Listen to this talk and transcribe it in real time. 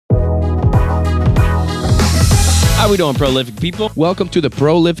How we doing, prolific people? Welcome to the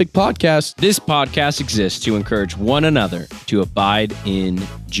Prolific Podcast. This podcast exists to encourage one another to abide in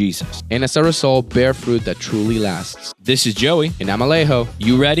Jesus. And as a result, bear fruit that truly lasts. This is Joey. And I'm Alejo.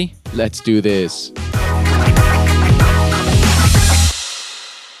 You ready? Let's do this.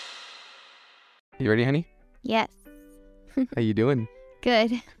 You ready, honey? Yes. How you doing?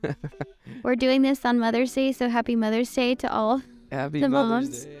 Good. We're doing this on Mother's Day, so happy Mother's Day to all Happy the Mother's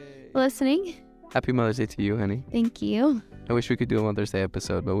moms Day. listening. Happy Mother's Day to you, honey. Thank you. I wish we could do a Mother's Day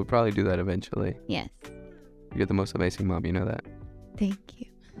episode, but we'll probably do that eventually. Yes. You're the most amazing mom, you know that. Thank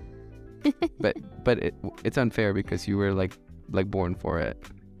you. But it's unfair because you were like born for it.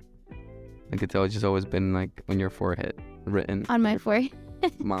 Like it's always been like on your forehead written. On my forehead.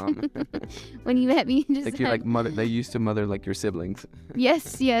 Mom. When you met me, you just Like you're like mother. They used to mother like your siblings.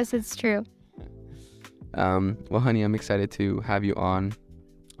 Yes, it's true. Well, honey, I'm excited to have you on.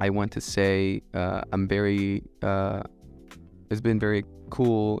 I want to say I'm very. It's been very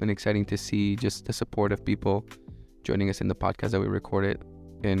cool and exciting to see just the support of people joining us in the podcast that we recorded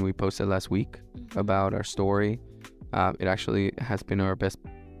and we posted last week about our story. It actually has been our best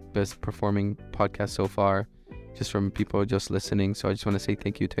performing podcast so far, just from people just listening. So I just want to say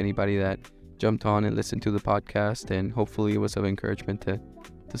thank you to anybody that jumped on and listened to the podcast, and hopefully it was of encouragement to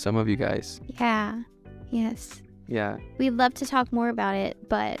some of you guys. Yeah. Yes. Yeah. We'd love to talk more about it,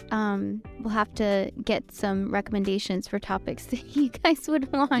 but we'll have to get some recommendations for topics that you guys would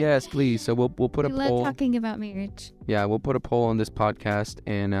want. Yes, please. So we'll put a we poll. love talking about marriage. Yeah, we'll put a poll on this podcast,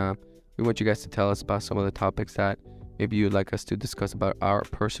 and we want you guys to tell us about some of the topics that maybe you'd like us to discuss about our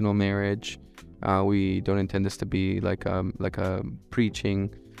personal marriage. We don't intend this to be like a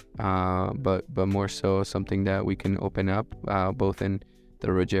preaching, but more so something that we can open up, both in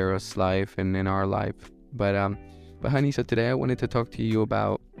the Rogero's life and in our life. But honey, so today I wanted to talk to you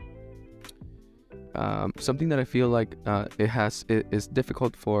about something that I feel like it is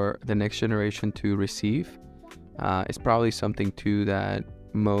difficult for the next generation to receive. It's probably something too that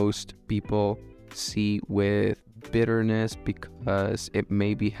most people see with bitterness because it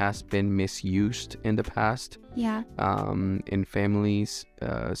maybe has been misused in the past. Yeah. In families,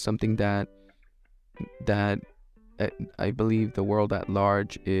 something that I believe the world at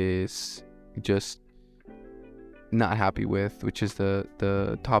large is just not happy with, which is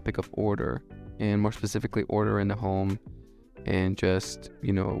the topic of order, and more specifically order in the home, and just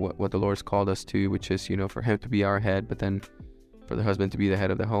what the Lord's called us to, which is for Him to be our head, but then for the husband to be the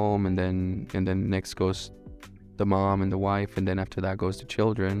head of the home, and then next goes the mom and the wife, and then after that goes the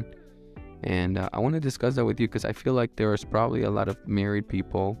children. And I want to discuss that with you because I feel like there's probably a lot of married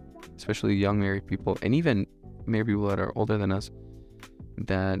people, especially young married people, and even married people that are older than us,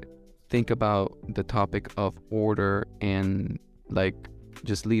 that think about the topic of order and like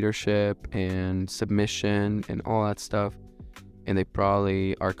just leadership and submission and all that stuff, and they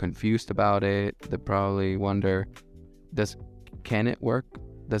probably are confused about it. They probably wonder, can it work?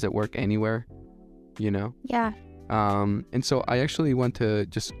 Does it work anywhere? Yeah. And so I actually want to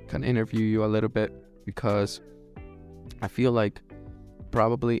just kind of interview you a little bit because I feel like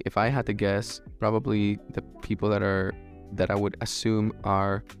probably, if I had to guess, probably the people that I would assume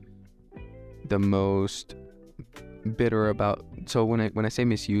are the most bitter about. So when I say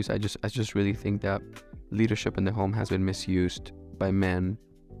misuse, I just really think that leadership in the home has been misused by men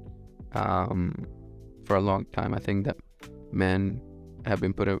for a long time. I think that men have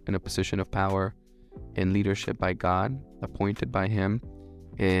been put in a position of power and leadership by God, appointed by Him,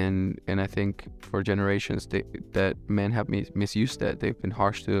 and I think for generations that men have misused that. They've been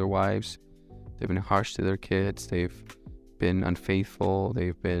harsh to their wives, they've been harsh to their kids, they've been unfaithful,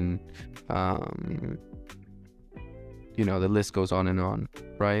 they've been the list goes on and on,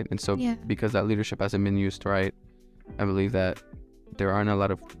 right? And so because that leadership hasn't been used right, I believe that there aren't a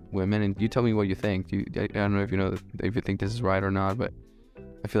lot of women, and you tell me what you think. I don't know if you think this is right or not, but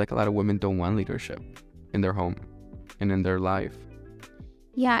I feel like a lot of women don't want leadership in their home and in their life.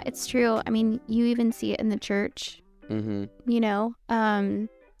 Yeah, it's true. I mean, you even see it in the church. I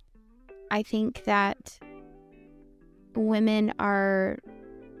think that women are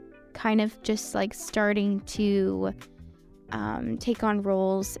kind of just like starting to take on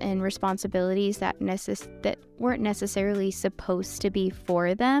roles and responsibilities that weren't necessarily supposed to be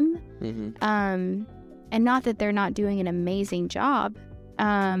for them. And not that they're not doing an amazing job,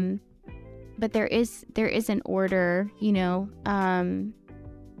 but there is an order,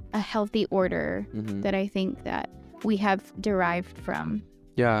 a healthy order that I think that we have derived from.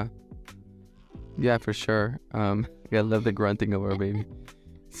 Yeah, for sure. I love the grunting of our baby.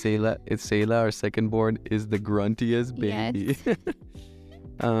 Selah, our second born, is the gruntiest baby.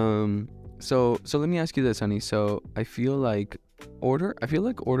 Yes. So let me ask you this, honey. So I feel like order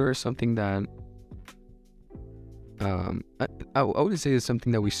is something that I would say is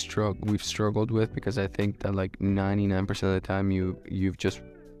something that we've struggled with, because I think that like 99% of the time you just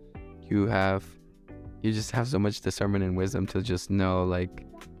have so much discernment and wisdom to just know like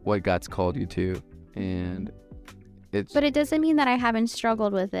what God's called you to, and But it doesn't mean that I haven't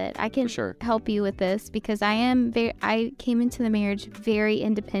struggled with it. I can sure. help you with this, because I came into the marriage very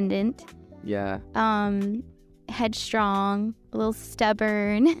independent, Yeah. headstrong, a little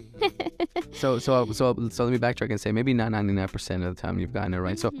stubborn. So let me backtrack and say maybe not 99% of the time you've gotten it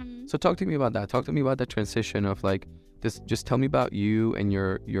right. Mhm. So talk to me about that. Talk to me about the transition of like this. Just tell me about you and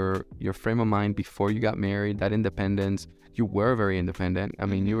your frame of mind before you got married. That independence. You were very independent. I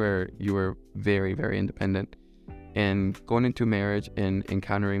mean, you were very, very independent. And going into marriage and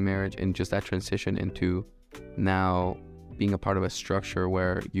encountering marriage and just that transition into now being a part of a structure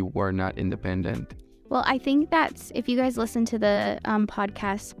where you were not independent. Well, I think that's, if you guys listen to the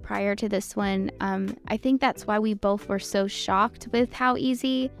podcast prior to this one, I think that's why we both were so shocked with how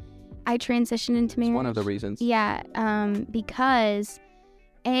easy I transitioned into marriage. It's one of the reasons. Yeah, because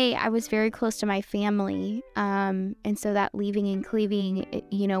I was very close to my family, and so that leaving and cleaving,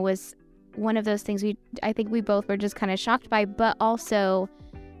 was one of those things I think we both were just kind of shocked by. But also,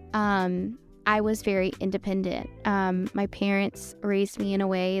 I was very independent. My parents raised me in a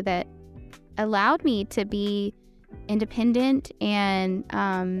way that allowed me to be independent, and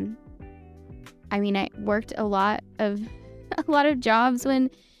I worked a lot of jobs when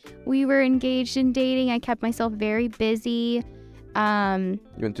we were engaged in dating. I kept myself very busy. You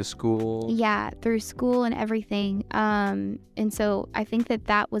went to school. Yeah, through school and everything. And so I think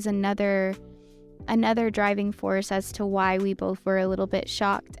that was another driving force as to why we both were a little bit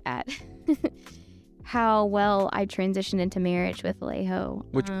shocked at how well I transitioned into marriage with Alejo.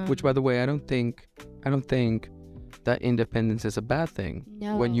 Which by the way, I don't think that independence is a bad thing.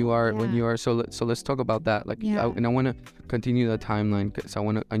 No. When you are so let's talk about that. Like, Yeah. I want to continue the timeline, because I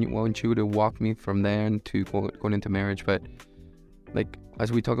want you to walk me from there to going into marriage. But like,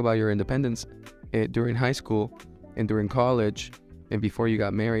 as we talk about your independence during high school and during college and before you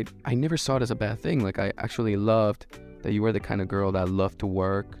got married, I never saw it as a bad thing. Like, I actually loved that you were the kind of girl that loved to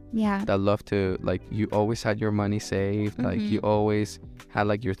work, Yeah. that loved to, like, you always had your money saved, like you always had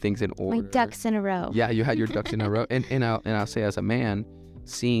like your things in order. My ducks in a row. Yeah, you had your ducks in a row. And I'll say, as a man,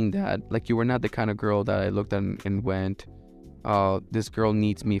 seeing that, like, you were not the kind of girl that I looked at and went, oh, this girl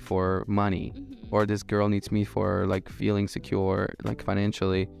needs me for money, or this girl needs me for like feeling secure, like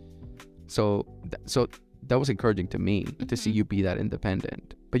financially. So that was encouraging to me to see you be that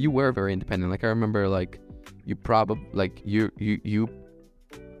independent. But you were very independent. Like, I remember, like, you probably, like,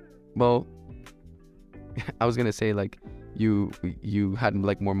 well, I was gonna say, like, you had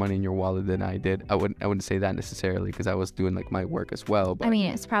like more money in your wallet than I did. I wouldn't say that necessarily, because I was doing like my work as well. But,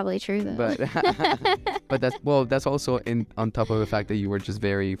 It's probably true though. but that's also on top of the fact that you were just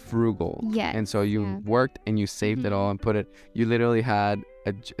very frugal. Yes, And so you yeah. worked and you saved it all and put it. You literally had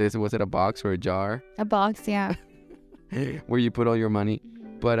was it a box or a jar A box, yeah. where you put all your money.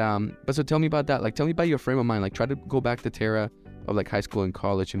 But so tell me about that. Like, tell me about your frame of mind. Like, try to go back to Tara of like high school and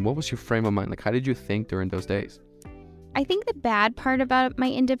college, and what was your frame of mind? Like, how did you think during those days? I think the bad part about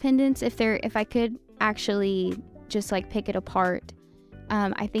my independence, if I could actually just like pick it apart,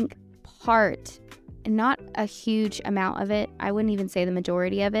 I think not a huge amount of it, I wouldn't even say the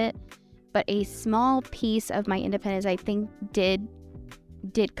majority of it, but a small piece of my independence, I think did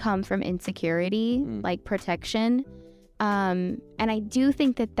come from insecurity, like protection. And I do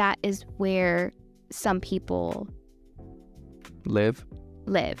think that is where some people live.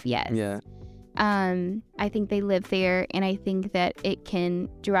 Yes. Yeah. I think they live there, and I think that it can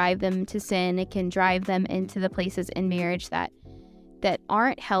drive them to sin. It can drive them into the places in marriage that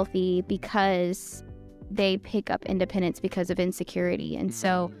aren't healthy, because they pick up independence because of insecurity. And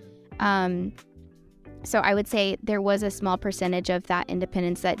so I would say there was a small percentage of that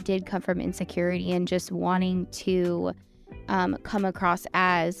independence that did come from insecurity and just wanting to come across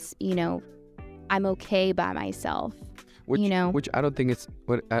as, I'm okay by myself. Which I don't think it's,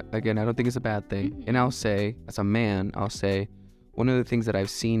 again, I don't think it's a bad thing. And I'll say, as a man, one of the things that I've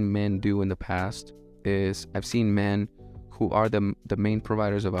seen men do in the past is I've seen men who are the main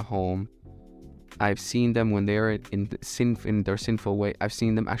providers of a home. I've seen them when they're in their sinful way. I've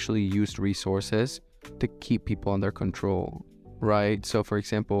seen them actually use resources to keep people under control, right? So, for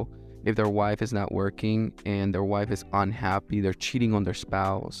example, if their wife is not working and their wife is unhappy, they're cheating on their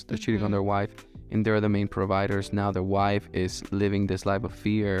spouse, they're cheating on their wife, and they're the main providers. Now their wife is living this life of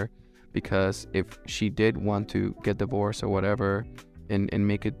fear, because if she did want to get divorced or whatever, and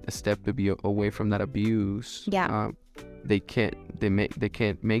make it a step to be away from that abuse, they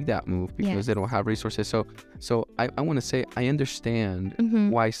can't make that move because they don't have resources. So I want to say I understand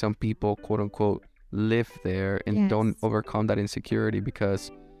why some people, quote unquote, live there and don't overcome that insecurity,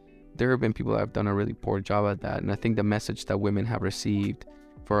 because there have been people that have done a really poor job at that. And I think the message that women have received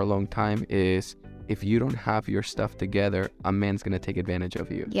for a long time is, if you don't have your stuff together, a man's gonna take advantage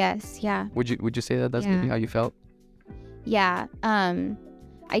of you. Yes, yeah. Would you say that that's maybe how you felt? Yeah.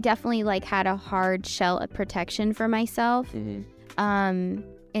 I definitely like had a hard shell of protection for myself.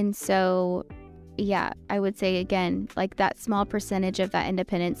 And so, yeah, I would say again, like that small percentage of that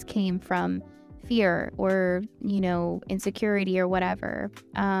independence came from fear or, insecurity or whatever.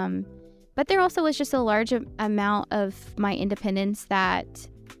 But there also was just a large amount of my independence that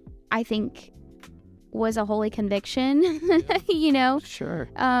I think was a holy conviction, Sure.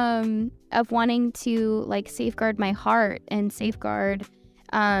 Of wanting to like safeguard my heart and safeguard,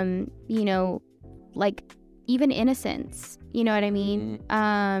 like even innocence, you know what I mean?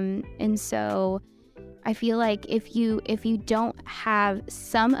 And so I feel like if you don't have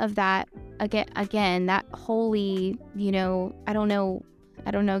some of that, again, that holy, I don't know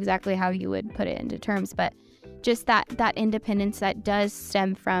exactly how you would put it into terms, but just that independence that does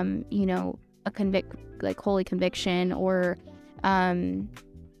stem from, a holy conviction, or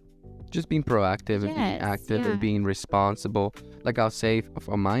just being proactive and being active and being responsible. Like I'll say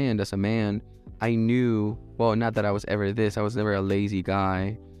from my end as a man, I knew, well, not that I was ever this, I was never a lazy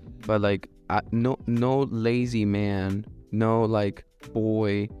guy, but like no lazy man, no like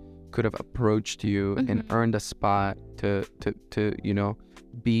boy could have approached you and earned a spot to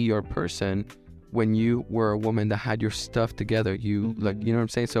be your person when you were a woman that had your stuff together. You like, you know what I'm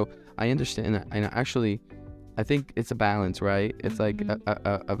saying? So I understand, and actually I think it's a balance, right? It's like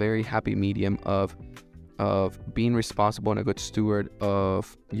a very happy medium of being responsible and a good steward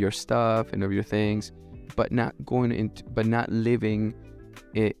of your stuff and of your things, but not living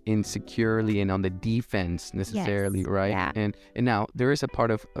it insecurely and on the defense necessarily, right? Yeah. And now there is a part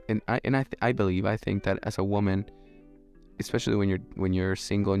of, and I think that as a woman, especially when you're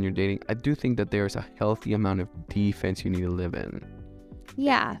single and you're dating, I do think that there's a healthy amount of defense you need to live in.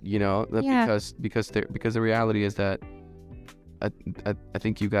 Yeah. Because the reality is that I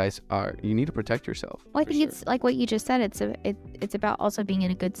think you need to protect yourself. Well, I think it's like what you just said. It's about also being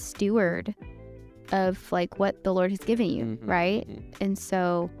a good steward of like what the Lord has given you, right? And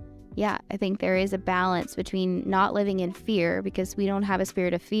so, yeah, I think there is a balance between not living in fear, because we don't have a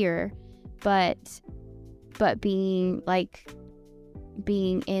spirit of fear, but being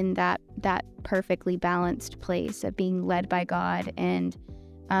in that perfectly balanced place of being led by God and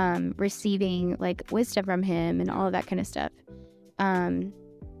receiving like wisdom from Him and all of that kind of stuff.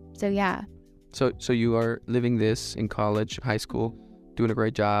 So yeah. So you are living this in college, high school, doing a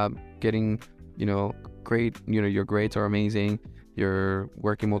great job, getting, great, your grades are amazing. You're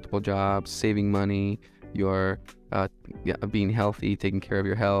working multiple jobs, saving money. You're being healthy, taking care of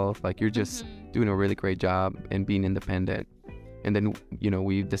your health. Like you're just doing a really great job and being independent. And then,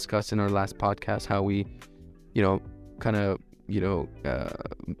 we discussed in our last podcast how we, kind of,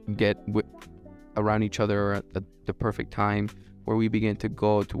 get around each other at the perfect time where we begin to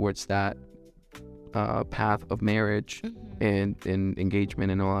go towards that path of marriage and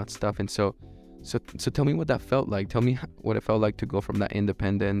engagement and all that stuff. And so tell me what that felt like. Tell me what it felt like to go from that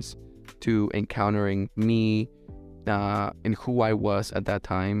independence to encountering me and who I was at that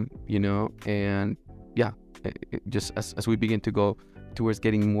time, and yeah, just as we begin to go towards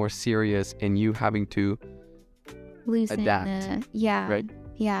getting more serious and you having to adapt. Right?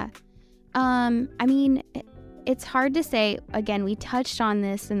 Yeah. I mean, it's hard to say. Again, we touched on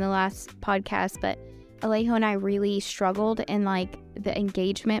this in the last podcast, but Alejo and I really struggled in like the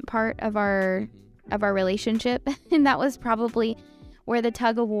engagement part of our relationship, and that was probably where the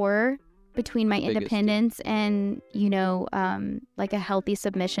tug of war between my independence and like a healthy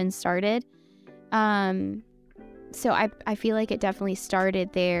submission started. So I feel like it definitely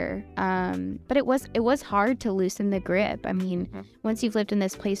started there. But it was hard to loosen the grip. I mean, once you've lived in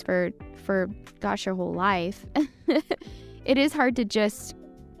this place for gosh, your whole life, it is hard to just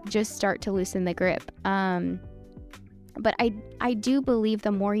start to loosen the grip. But I do believe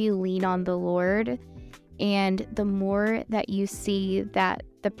the more you lean on the Lord and the more that you see that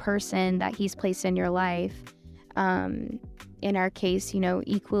the person that He's placed in your life, in our case,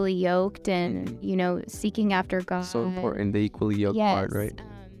 equally yoked and, seeking after God. So important, the equally yoked part, right?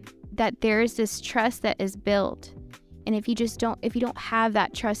 That there's this trust that is built. And if you don't have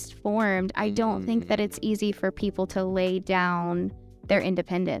that trust formed, I don't think that it's easy for people to lay down their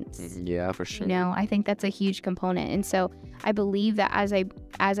independence. Yeah, for sure. You know, I think that's a huge component. And so I believe that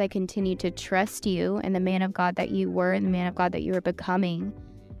as I continue to trust you and the man of God that you were and the man of God that you were becoming,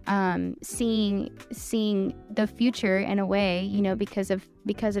 seeing the future in a way, you know, because of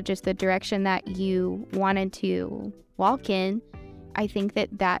just the direction that you wanted to walk in, I think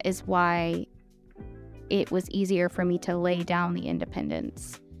that is why it was easier for me to lay down the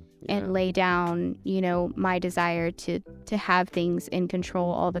independence and lay down, you know, my desire to have things in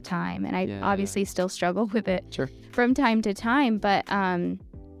control all the time. And I obviously still struggle with it from time to time, but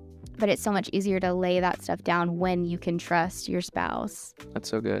it's so much easier to lay that stuff down when you can trust your spouse. That's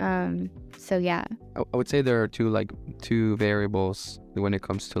so good. So yeah. I would say there are two variables when it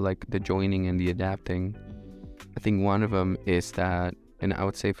comes to like the joining and the adapting. I think one of them is that, and I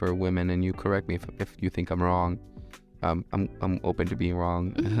would say for women, and you correct me if you think I'm wrong. I'm open to being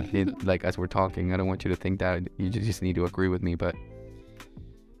wrong. Like as we're talking, I don't want you to think that you just need to agree with me, but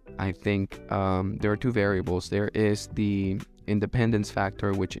I think there are two variables. There is the independence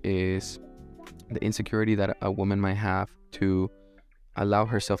factor, which is the insecurity that a woman might have to allow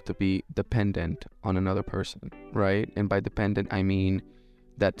herself to be dependent on another person, right? And by dependent, I mean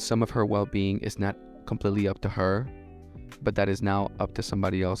that some of her well-being is not completely up to her, but that is now up to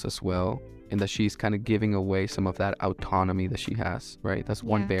somebody else as well, and that she's kind of giving away some of that autonomy that she has, right? That's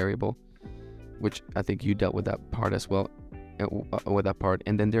one variable, which I think you dealt with that part as well, with that part.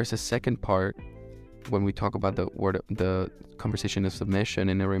 And then there's a second part when we talk about the conversation of submission,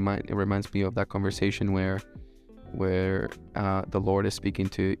 and it reminds me of that conversation where the Lord is speaking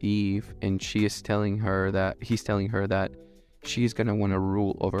to Eve, and he's telling her that she's gonna want to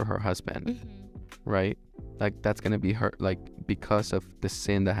rule over her husband, right? Like that's gonna be her, like because of the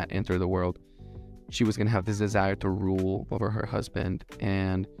sin that had entered the world, she was gonna have this desire to rule over her husband.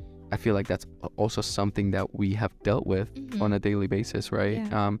 And I feel like that's also something that we have dealt with on a daily basis, right?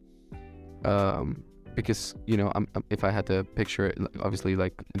 Because, you know, if I had to picture it, obviously,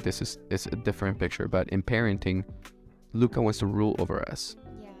 like it's a different picture, but in parenting, Luca wants to rule over us,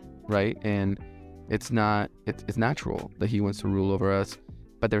 right? And it's natural that he wants to rule over us,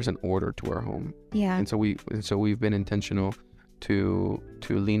 but there's an order to our home. And so we've been intentional to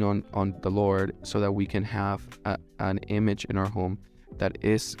lean on the Lord so that we can have an image in our home that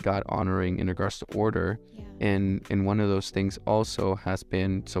is God honoring in regards to order. And one of those things also has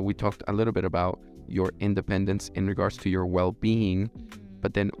been, so we talked a little bit about your independence in regards to your well-being,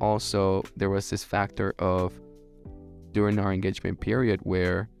 but then also there was this factor of during our engagement period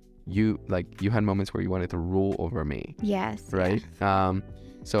where you had moments where you wanted to rule over me. Right.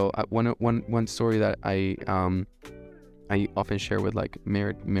 So one story that I often share with like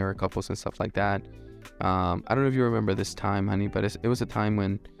married couples and stuff like that. I don't know if you remember this time, honey, but it was a time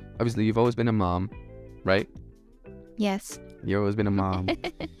when obviously you've always been a mom, right? Yes. You've always been a mom.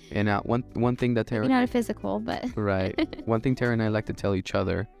 And one thing that Tara... Maybe not a physical, but... Right. One thing Tara and I like to tell each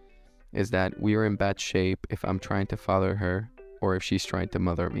other is that we are in bad shape if I'm trying to father her or if she's trying to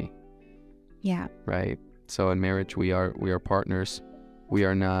mother me. Yeah. Right. So in marriage, we are partners. We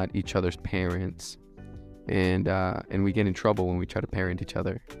are not each other's parents. And we get in trouble when we try to parent each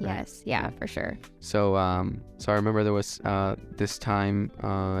other. Right? Yes. Yeah, for sure. So I remember there was this time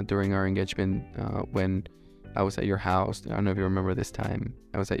during our engagement when I was at your house. I don't know if you remember this time.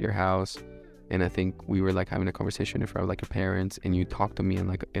 I was at your house, and I think we were like having a conversation in front of like your parents, and you talked to me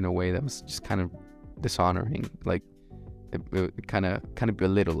in a way that was just kind of dishonoring, like it kind of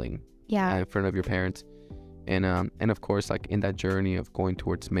belittling. Yeah. In front of your parents, and of course, like in that journey of going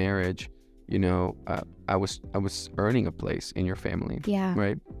towards marriage, you know, I was earning a place in your family. Yeah.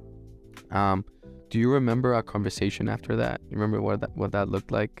 Right. Do you remember our conversation after that? You remember what that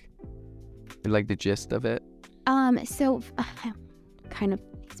looked like? Like the gist of it? So kind of,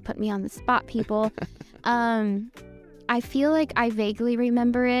 he's put me on the spot, people. I feel like I vaguely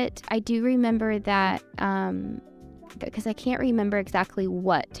remember it. I do remember that, because I can't remember exactly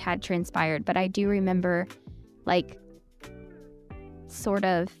what had transpired, but I do remember like sort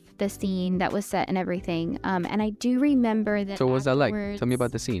of the scene that was set and everything. And I do remember that. So what was that like? Tell me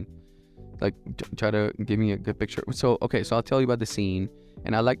about the scene. Like try to give me a good picture. So okay, so I'll tell you about the scene,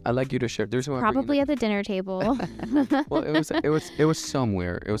 and I like you to share. There's probably at the dinner table. Well, it was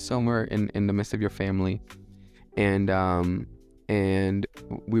somewhere. It was somewhere in the midst of your family, and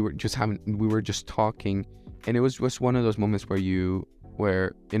we were just talking, and it was just one of those moments where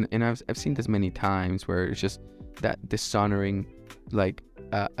I've seen this many times where it's just that dishonoring, like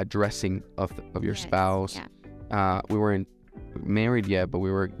addressing of your spouse. Yeah. We were in married yet, but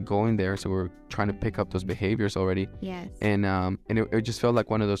we were going there, so we were trying to pick up those behaviors already. Yes. And it just felt like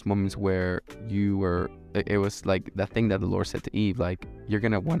one of those moments where it was like that thing that the Lord said to Eve, like, you're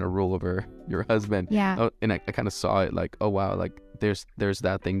gonna want to rule over your husband. Yeah. And I kind of saw it like, oh wow, like there's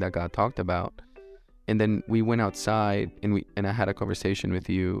that thing that God talked about. And then we went outside and I had a conversation with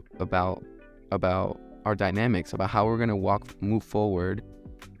you about our dynamics, about how we're gonna move forward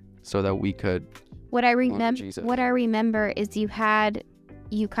so that we could. What I Jesus. what I remember is you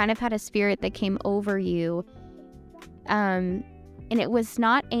kind of had a spirit that came over you, and it was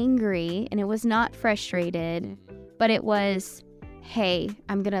not angry and it was not frustrated, but it was, hey,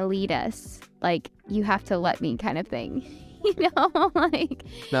 I'm gonna lead us, like, you have to let me, kind of thing. Like,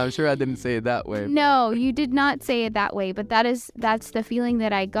 No, I'm sure I didn't say it that way. no, you did not say it that way, but that's the feeling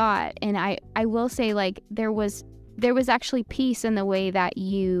that I got. And I will say, like, there was actually peace in the way that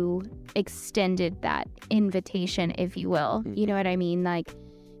you extended that invitation, if you will. You know what I mean? Like,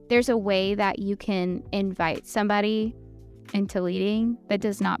 there's a way that you can invite somebody into leading that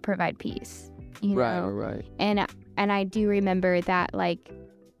does not provide peace. You know? Right. And I do remember that, like,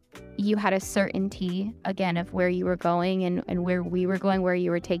 you had a certainty, again, of where you were going and where we were going, where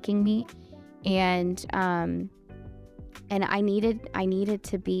you were taking me. And I needed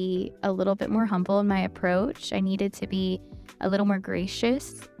to be a little bit more humble in my approach. I needed to be a little more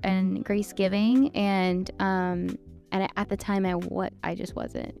gracious and grace-giving. And at the time, I just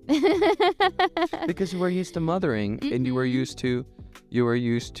wasn't. Because you were used to mothering, and you were used to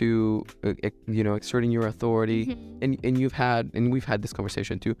exerting your authority. And we've had this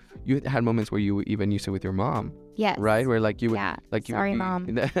conversation too. You had moments where you even used it with your mom. Yes. Right? Where like you would, yeah. like you Sorry, would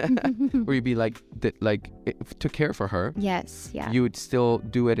be, Mom. where you'd be like to care for her. Yes. Yeah. You would still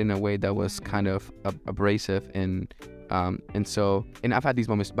do it in a way that was kind of abrasive, and so I've had these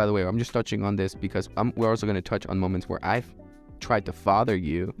moments. By the way, I'm just touching on this because we're also going to touch on moments where I've tried to father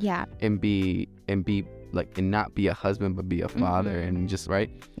you. Yeah. And be like, and not be a husband but be a father, and just right.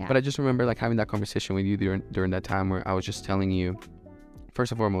 Yeah. But I just remember like having that conversation with you during that time where I was just telling you,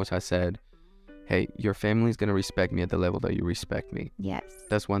 first and foremost, I said, hey, your family's gonna respect me at the level that you respect me. Yes.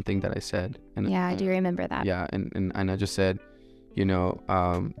 That's one thing that I said. And yeah, I do remember that. Yeah, and I just said, there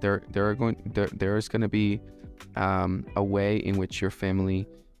is gonna be a way in which your family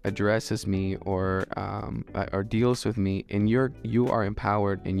addresses me or deals with me, and you are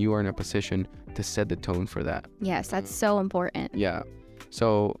empowered and you are in a position to set the tone for that. Yes, that's so important. Yeah.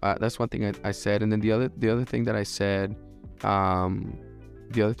 So that's one thing I said, and then the other thing that I said, I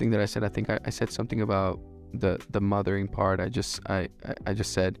think I said something about the mothering part. I just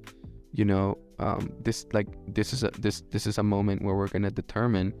said, this is a moment where we're gonna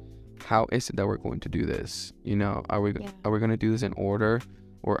determine how is it that we're going to do this. Are we gonna do this in order?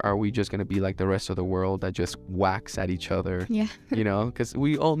 Or are we just going to be like the rest of the world that just whacks at each other? Yeah. Because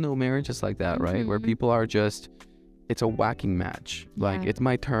we all know marriages like that, right? Where people are it's a whacking match. Like, it's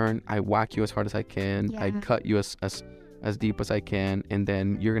my turn. I whack you as hard as I can. Yeah. I cut you as deep as I can. And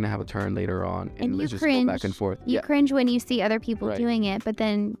then you're going to have a turn later on. And let's just cringe. go back and forth. You cringe when you see other people doing it. But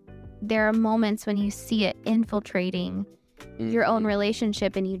then there are moments when you see it infiltrating your own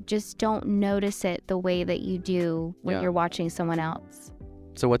relationship and you just don't notice it the way that you do when you're watching someone else.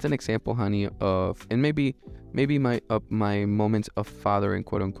 So what's an example, honey, of, and maybe my moments of fathering,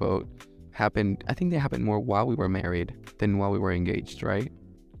 quote unquote, happened, I think they happened more while we were married than while we were engaged, right?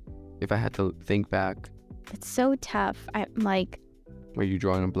 If I had to think back. It's so tough. I'm like... Were you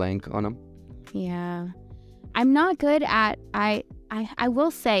drawing a blank on them? Yeah. I'm not good at, I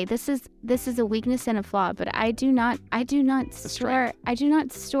will say this is a weakness and a flaw, but I do not store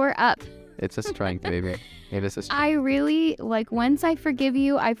up. It's a strength, baby. It is a strength. I really, like, once I forgive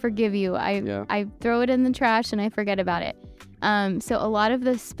you, I forgive you. I throw it in the trash and I forget about it. So a lot of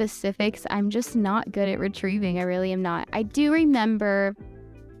the specifics, I'm just not good at retrieving. I really am not. I do remember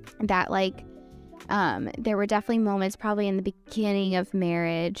that, like, there were definitely moments probably in the beginning of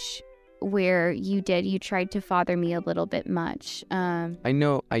marriage where you tried to father me a little bit much. I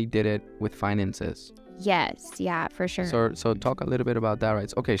know I did it with finances. Yes, yeah, for sure. So talk a little bit about that,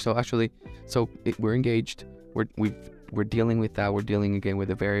 right? Okay, so actually, we're engaged. We're dealing with that. We're dealing again with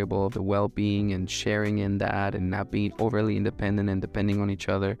the variable of the well-being and sharing in that, and not being overly independent and depending on each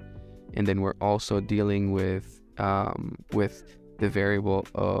other. And then we're also dealing with the variable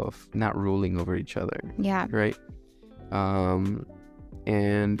of not ruling over each other. Yeah. Right.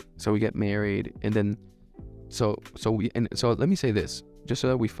 And so we get married, and then so let me say this, just so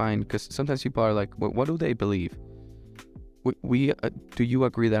that we find, because sometimes people are like, what do they believe? Do you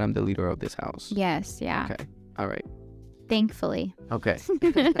agree that I'm the leader of this house? Yes. Yeah. Okay. All right. Thankfully. Okay.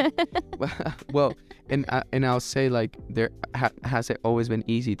 Well, and I'll say like has it always been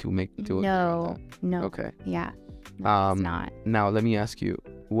easy to make to agree on that? No. Okay. Yeah. No, it's not. Now let me ask you,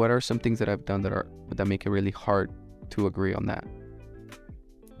 what are some things that I've done that make it really hard to agree on that?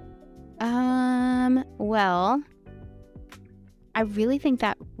 Well, I really think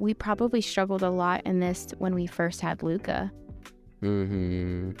that we probably struggled a lot in this when we first had Luca.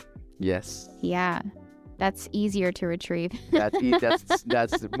 Mm-hmm. Yes. Yeah. That's easier to retrieve. That's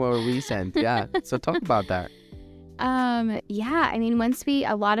more recent. Yeah. So talk about that. Yeah, I mean,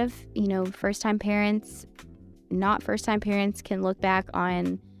 a lot of, first-time parents, not first-time parents can look back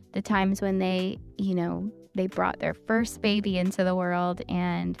on the times when they brought their first baby into the world,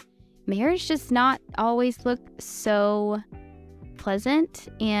 and marriage just not always look so pleasant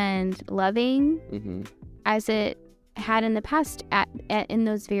and loving Mm-hmm. as it had in the past in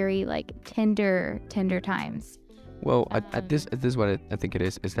those very like tender times. Well, this is what I think it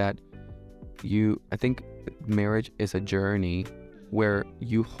is that I think marriage is a journey where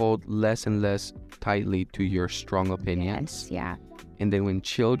you hold less and less tightly to your strong opinions. Yes, yeah. And then when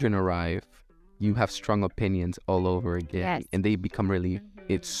children arrive, you have strong opinions all over again. Yes. And they become really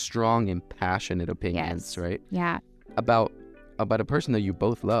it's strong and passionate opinions, Yes. right? Yeah. About a person that you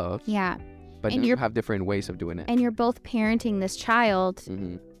both love. Yeah. But And you you're- have different ways of doing it. And you're both parenting this child,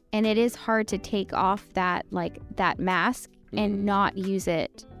 Mm-hmm. and it is hard to take off that mask and not use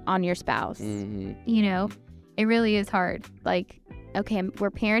it on your spouse. Mm-hmm. It really is hard. Like, okay,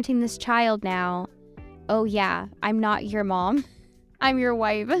 we're parenting this child now. Oh yeah, I'm not your mom. I'm your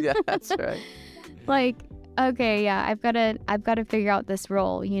wife. Yeah, that's right. Like, okay, yeah, I've got to figure out this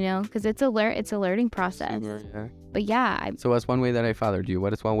role, because it's a learning process. Yeah. But yeah, So what's one way that I fathered you?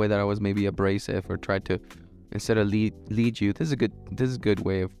 What is one way that I was maybe abrasive or tried to, instead of lead you? This is a good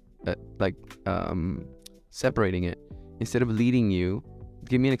way of separating it. Instead of leading you,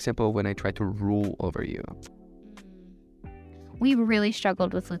 give me an example of when I tried to rule over you. we really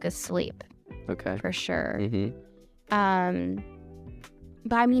struggled with Luca's sleep Okay. for sure. Mm-hmm.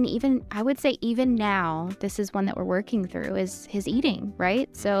 But I mean, I would say even now, this is one that we're working through, is his eating, right?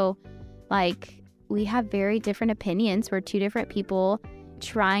 So, like, we have very different opinions. We're two different people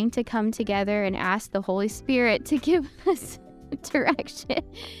trying to come together and ask the Holy Spirit to give us direction.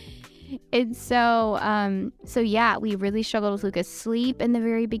 And so yeah, we really struggled with Luca's sleep in the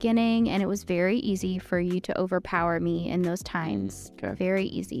very beginning, and it was very easy for you to overpower me in those times. Okay. Very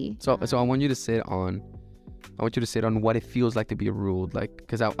easy. So I want you to sit on what it feels like to be ruled, like,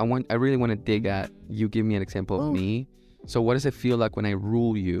 because I really want to dig at you. Give me an example of Ooh. me. So what does it feel like when I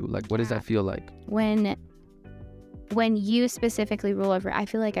rule you? Like, what does that feel like? When you specifically rule over, I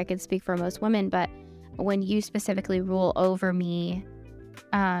feel like I could speak for most women, but when you specifically rule over me,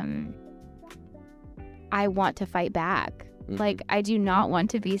 I want to fight back. Mm-hmm. Like, I do not want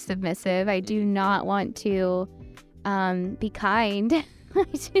to be submissive. I do not want to be kind. I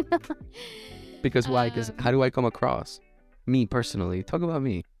do not. Because why? Because how do I come across? Me personally. Talk about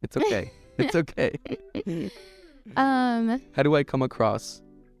me. It's okay. It's okay. How do I come across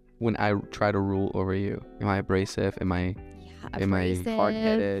when I try to rule over you? Am I abrasive? Am I Abrasive.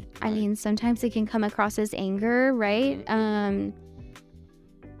 hard-headed? I mean, sometimes it can come across as anger, right?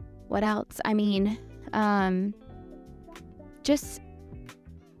 What else? I mean, just,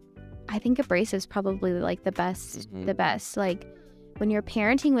 I think abrasive is probably like the best. Like, when you're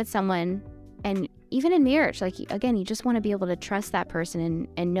parenting with someone, and even in marriage, like, again, you just want to be able to trust that person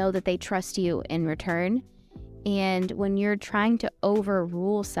and know that they trust you in return. And when you're trying to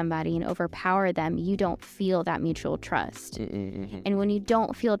overrule somebody and overpower them, you don't feel that mutual trust. And when you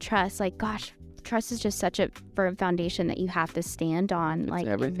don't feel trust, like, gosh, trust is just such a firm foundation that you have to stand on, like,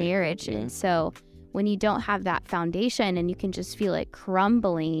 in marriage. Yeah. And so when you don't have that foundation and you can just feel it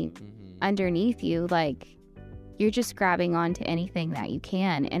crumbling underneath you, like, you're just grabbing onto anything that you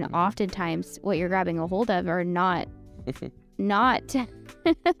can. And oftentimes what you're grabbing a hold of are not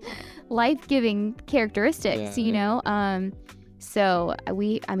life-giving characteristics, So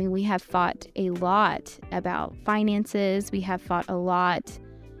we have fought a lot about finances. We have fought a lot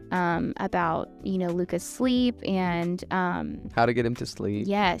about, Luca's sleep and How to get him to sleep.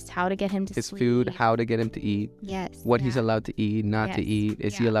 yes, how to get him to His sleep. food, how to get him to eat, Yes. what he's yeah, allowed to eat, not to Yes. eat.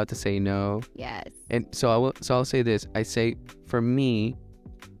 Is he Yeah. allowed to say no? Yes. And so I'll say this. I say, for me,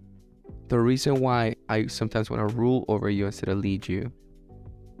 the reason why I sometimes want to rule over you instead of lead you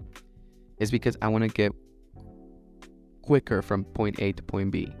is because I want to get quicker from point A to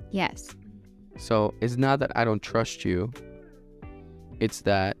point B. Yes. So it's not that I don't trust you. It's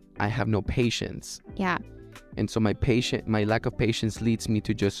that I have no patience. Yeah. And so my lack of patience leads me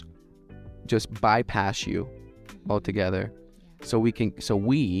to just bypass you all together, so we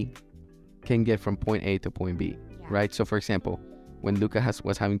can get from point A to point B, right? So for example, when Luca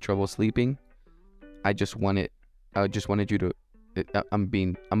was having trouble sleeping, I just wanted you to, I'm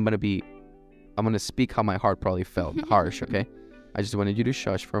gonna speak how my heart probably felt, harsh, okay? I just wanted you to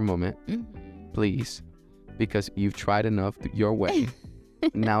shush for a moment, please, because you've tried enough your way.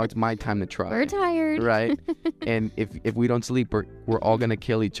 Now it's my time to try. We're tired. Right? And if we don't sleep, we're all gonna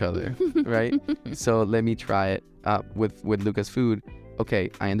kill each other, right? So let me try it with Luca's food. Okay,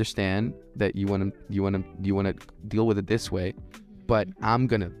 I understand that you wanna deal with it this way, but I'm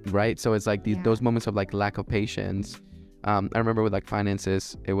gonna, right? So it's like those moments of like lack of patience. I remember with like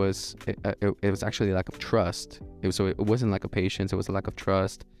finances, it was actually a lack of trust. It wasn't lack of patience, it was a lack of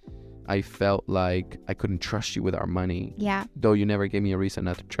trust. I felt like I couldn't trust you with our money. Yeah. Though you never gave me a reason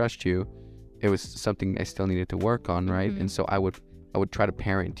not to trust you, it was something I still needed to work on, right? And so I would try to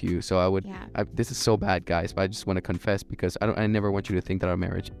parent you. So I would. Yeah. This is so bad, guys, but I just want to confess, because I never want you to think that our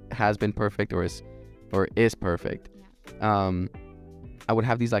marriage has been perfect or is perfect. Yeah. I would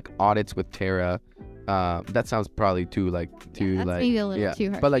have these like audits with Tara. That sounds probably too like maybe a little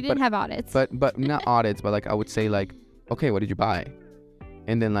too hard. But like, we didn't have audits. But not audits, but like I would say like, okay, what did you buy?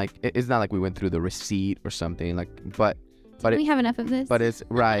 And then like it's not like we went through the receipt or something, like, but didn't we have enough of this? But it's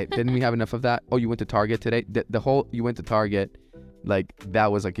right. Didn't we have enough of that? Oh, you went to Target today? The whole you went to Target, like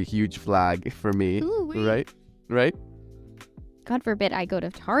that was like a huge flag for me. Ooh, right? God forbid I go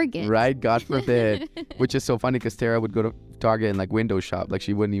to Target. Right? God forbid. Which is so funny because Tara would go to Target and like window shop, like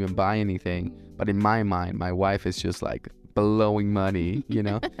she wouldn't even buy anything. But in my mind, my wife is just like blowing money, you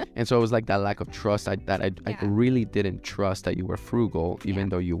know? And so it was like that lack of trust I really didn't trust that you were frugal, even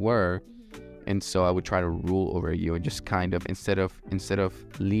though you were. And so I would try to rule over you and just kind of instead of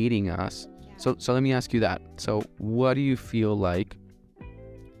leading us. So let me ask you that. So what do you feel like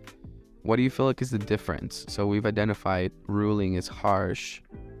is the difference? So we've identified ruling is harsh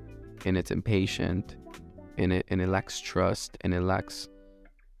and it's impatient and it lacks trust and it lacks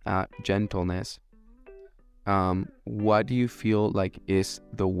gentleness. What do you feel like is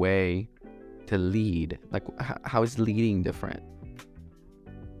the way to lead? Like how is leading different?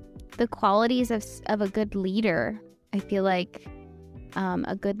 The qualities of a good leader. I feel like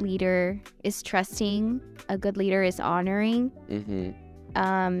a good leader is trusting. A good leader is honoring.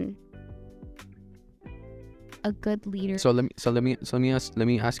 A good leader. So let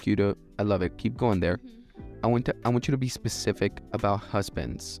me ask you to. I love it. Keep going there. I want you to be specific about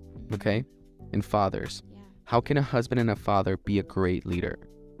husbands, okay, and fathers. Yeah. How can a husband and a father be a great leader?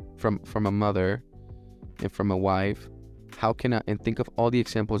 From a mother and from a wife. How can and think of all the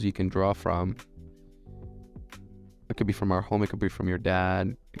examples you can draw from. It could be from our home. It could be from your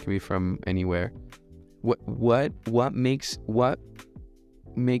dad. It could be from anywhere. What makes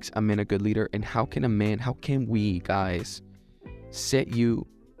a man a good leader, and how can we guys set you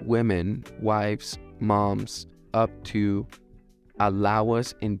women, wives, moms up to allow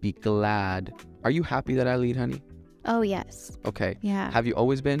us and be glad? Are you happy that I lead, honey? Oh yes. Okay. Yeah. Have you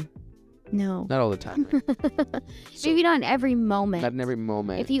always been? No. Not all the time. Right? Maybe not in every moment. Not in every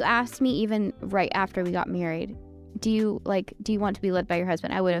moment. If you asked me even right after we got married, do you want to be led by your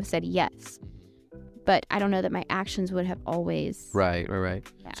husband? I would have said yes. But I don't know that my actions would have always right.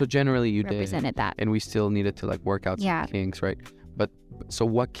 Yeah, so generally you represented that. And we still needed to like work out some kinks, right? But so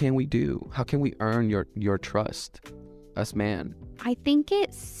what can we do? How can we earn your trust, us man? I think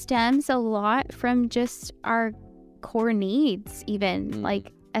it stems a lot from just our core needs, even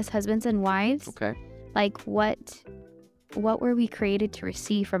like as husbands and wives. Okay. Like what were we created to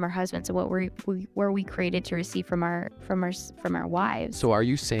receive from our husbands, and what were we created to receive from our wives? So are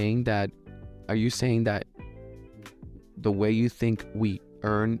you saying that the way you think we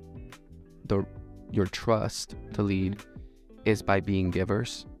earn your trust to lead is by being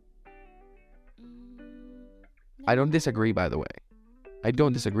givers? I don't disagree, by the way.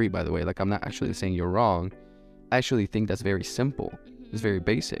 Like, I'm not actually saying you're wrong. I actually think that's very simple. It's very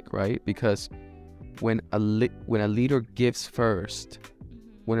basic, right? Because when a leader gives first,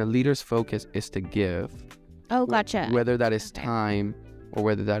 when a leader's focus is to give. Oh, gotcha. Whether that is time or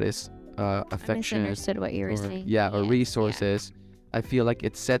whether that is affection. I misunderstood what you were saying. Or resources. Yeah. I feel like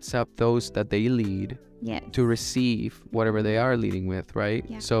it sets up those that they lead to receive whatever they are leading with, right?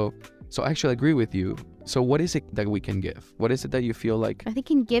 Yeah. So I actually agree with you. So what is it that we can give? What is it that you feel like? I think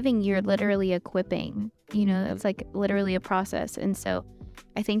in giving, you're literally equipping. You know, it's like literally a process. And so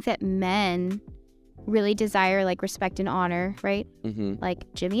I think that men really desire like respect and honor, right?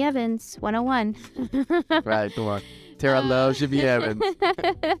 Like Jimmy Evans, 101. Right, come on. Tara loves Jimmy Evans.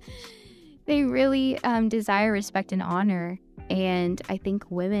 They really desire respect and honor. And I think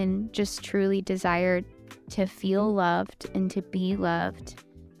women just truly desire to feel loved and to be loved,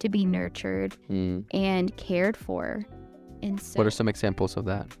 to be nurtured and cared for. And so What are some examples of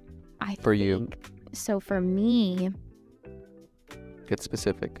that for you? So for me, Get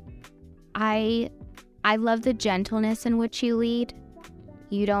specific. I love the gentleness in which you lead.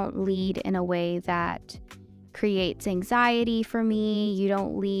 You don't lead in a way that creates anxiety for me. You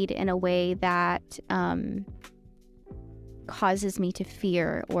don't lead in a way that causes me to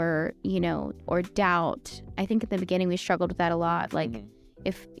fear or, or doubt. I think at the beginning we struggled with that a lot. Like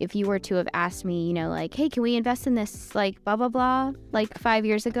if you were to have asked me, like, hey, can we invest in this, like, blah, blah, blah, like 5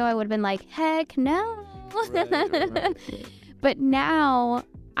 years ago, I would have been like, heck no. Right. But now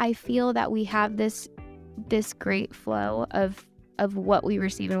I feel that we have this great flow of what we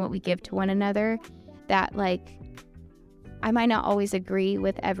receive and what we give to one another, that, like, I might not always agree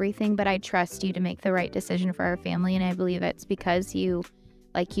with everything, but I trust you to make the right decision for our family. And I believe it's because you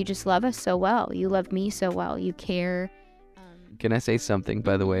just love us so well. You love me so well. You care. Can I say something,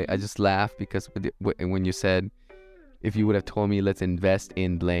 by the way? I just laughed because when you said, if you would have told me let's invest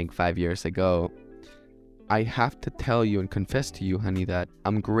in blank 5 years ago, I have to tell you and confess to you, honey, that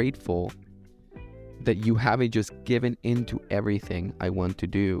I'm grateful that you haven't just given into everything I want to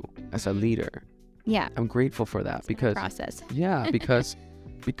do as a leader. Yeah. I'm grateful for that because process. Yeah, because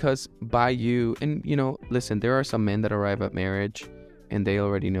by you, and listen, there are some men that arrive at marriage and they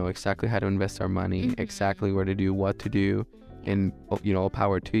already know exactly how to invest our money, exactly where to do, what to do, and all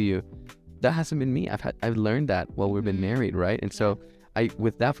power to you. That hasn't been me. I've learned that while we've been married, right? And so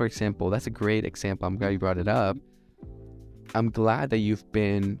with that, for example, that's a great example. I'm glad you brought it up. I'm glad that you've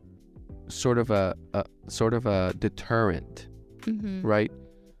been sort of a deterrent, right?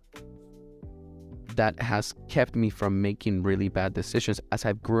 That has kept me from making really bad decisions as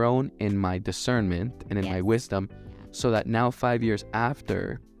I've grown in my discernment and in my wisdom, so that now 5 years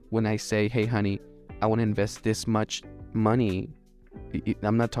after, when I say, hey, honey, I want to invest this much money,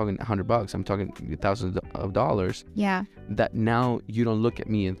 I'm not talking $100, I'm talking thousands of dollars. Yeah. That now you don't look at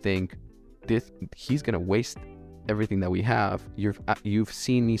me and think, he's going to waste everything that we have. You've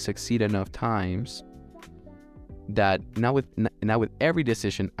seen me succeed enough times that now with every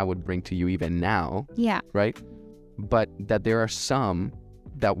decision I would bring to you, even now, right? But that there are some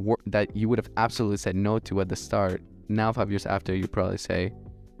that you would have absolutely said no to at the start. Now 5 years after, you probably say,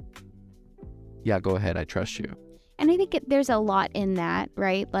 yeah, go ahead, I trust you. And I think there's a lot in that,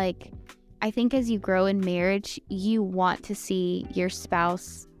 right? Like, I think as you grow in marriage, you want to see your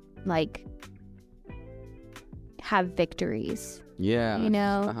spouse, like, have victories. Yeah.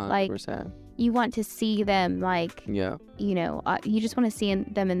 100%. Like, you want to see them, like, you just want to see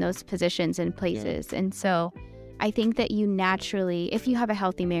them in those positions and places. Yeah. And so I think that you naturally, if you have a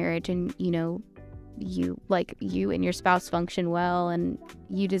healthy marriage and, you and your spouse function well and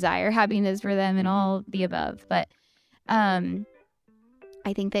you desire happiness for them and all the above. But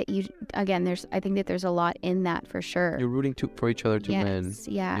I think that there's a lot in that for sure. You're rooting for each other to win.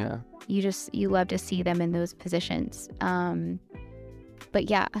 Yeah. You love to see them in those positions. But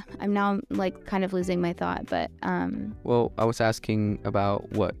yeah, I'm now like kind of losing my thought, but well, I was asking about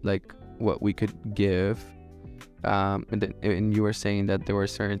what we could give, and you were saying that there were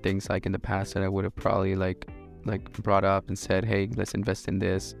certain things like in the past that I would have probably like brought up and said, hey, let's invest in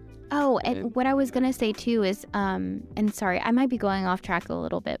this. Oh, and what I was gonna say too is, and sorry, I might be going off track a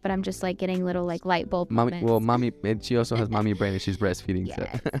little bit, but I'm just like getting little like light bulb moments. Well, mommy, she also has mommy brain and she's breastfeeding.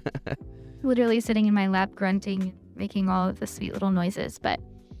 Yes. So. Literally sitting in my lap, grunting, making all of the sweet little noises. But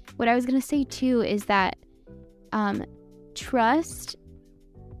what I was gonna say too is that trust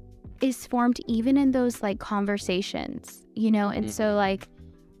is formed even in those like conversations, and so like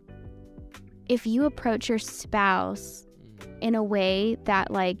if you approach your spouse in a way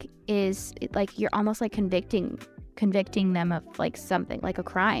that like is like you're almost like convicting them of like something like a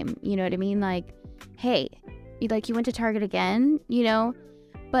crime, you know what I mean? Like, hey, you went to Target again,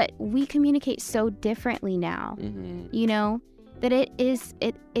 but we communicate so differently now, that it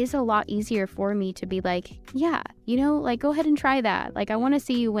is a lot easier for me to be like, yeah, like go ahead and try that. Like, I want to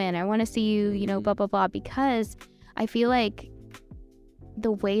see you win. I want to see you, blah, blah, blah, because I feel like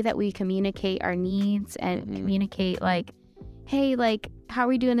the way that we communicate our needs and communicate like, hey, like, how are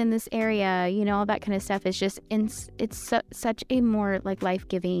we doing in this area? all that kind of stuff is just, it's such a more like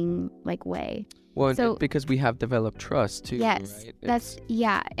life-giving like way. Well, so, because we have developed trust too. Yes,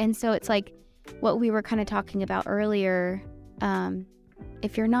 right? And so it's like what we were kind of talking about earlier.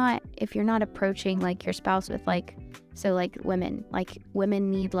 If you're not approaching like your spouse with like, so like women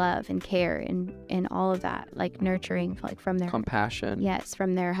need love and care and all of that, like nurturing, like from their compassion. Yes,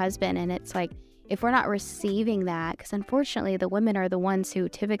 from their husband. And it's like, if we're not receiving that, because unfortunately the women are the ones who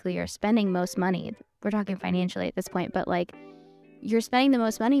typically are spending most money we're talking financially at this point, but like you're spending the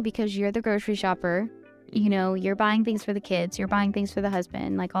most money because you're the grocery shopper. You know, you're buying things for the kids, you're buying things for the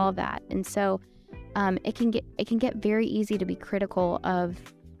husband, like all of that. And so it can get very easy to be critical of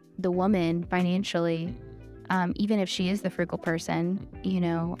the woman financially, even if she is the frugal person, you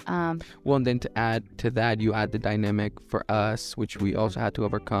know. Well, and then to add to that, you add the dynamic for us, which we also had to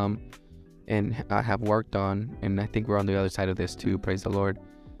overcome and have worked on. And I think we're on the other side of this too, praise the Lord.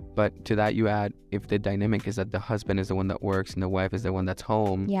 But to that you add, if the dynamic is that the husband is the one that works and the wife is the one that's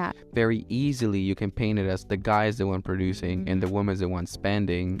home, very easily you can paint it as the guy is the one producing and the woman is the one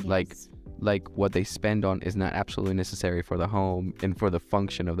spending. Like what they spend on is not absolutely necessary for the home and for the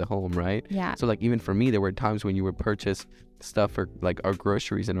function of the home, right? Yeah. So like even for me, there were times when you would purchase stuff for like our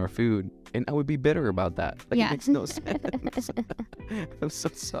groceries and our food, and I would be bitter about that. Like it makes no sense. I'm so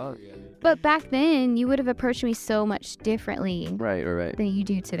sorry. But back then, you would have approached me so much differently, Right. than you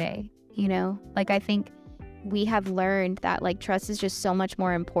do today. You know, like I think we have learned that like trust is just so much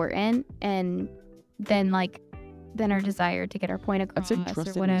more important, and than our desire to get our point across. I'd say trust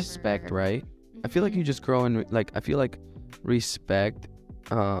or and whatever. respect, right? I feel like you just grow in, like, I feel like respect,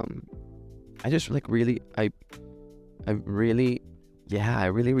 I just like really, I really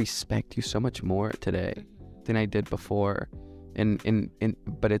respect you so much more today than I did before.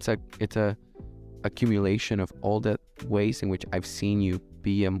 But it's a accumulation of all the ways in which I've seen you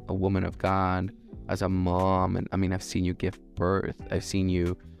be a woman of God as a mom. And I mean, I've seen you give birth. I've seen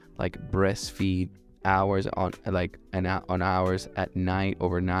you like breastfeed hours on hours at night,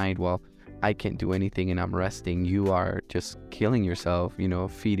 overnight, while I can't do anything and I'm resting. You are just killing yourself, you know,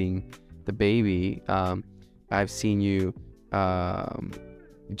 feeding the baby. I've seen you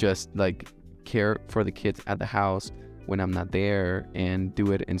just like care for the kids at the house when I'm not there, and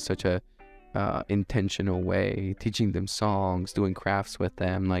do it in such a intentional way, teaching them songs, doing crafts with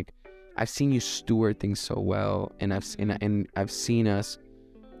them. Like I've seen you steward things so well, and I've seen us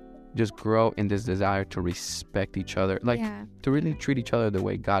just grow in this desire to respect each other, like to really treat each other the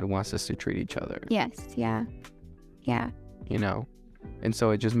way God wants us to treat each other. Yes. Yeah. You know, and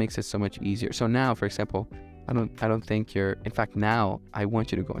so it just makes it so much easier. So now, for example, I don't think you're. In fact, now I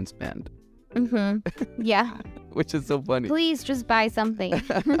want you to go and spend. Yeah. Which is so funny. Please just buy something.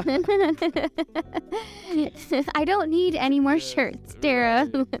 I don't need any more shirts,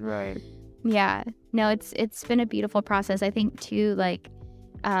 Dara. Right. Yeah. No, it's been a beautiful process. I think too, like,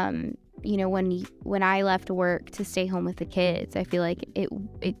 you know, when I left work to stay home with the kids, I feel like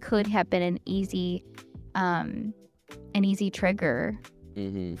it could have been an easy trigger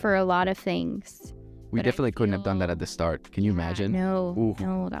for a lot of things. We definitely couldn't have done that at the start. Can you imagine? No, Oof.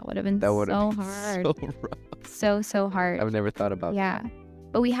 no, that would have been so hard. So rough. So hard. I've never thought about that. Yeah.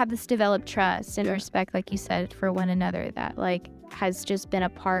 But we have this developed trust and respect, like you said, for one another that like has just been a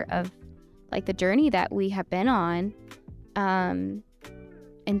part of like the journey that we have been on. And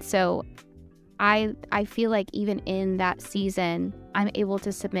so I feel like even in that season, I'm able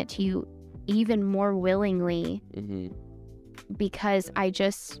to submit to you even more willingly because I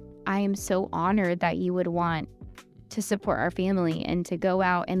am so honored that you would want to support our family and to go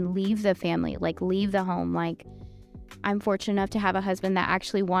out and leave the family, like leave the home. Like I'm fortunate enough to have a husband that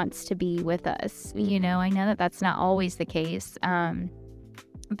actually wants to be with us. You know, I know that that's not always the case.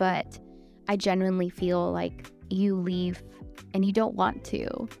 But I genuinely feel like you leave and you don't want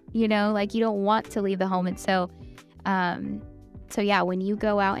to, you know, like you don't want to leave the home. And so yeah, when you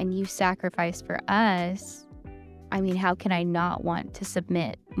go out and you sacrifice for us, I mean, how can I not want to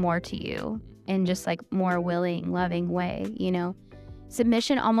submit more to you in just like more willing, loving way, you know?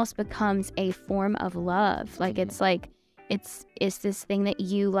 Submission almost becomes a form of love. Like it's like it's this thing that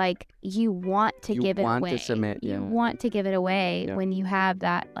you want to give it away. You want to submit, yeah. You want to give it away when you have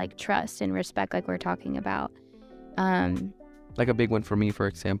that like trust and respect like we're talking about. Like a big one for me, for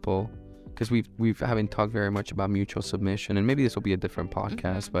example, because we haven't talked very much about mutual submission, and maybe this will be a different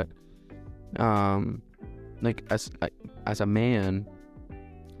podcast, but like as a man,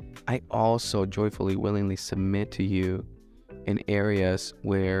 I also joyfully, willingly submit to you in areas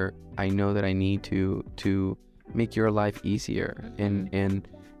where I know that I need to make your life easier and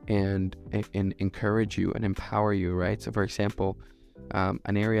encourage you and empower you, right? So for example,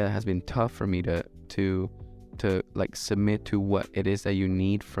 an area that has been tough for me to like submit to what it is that you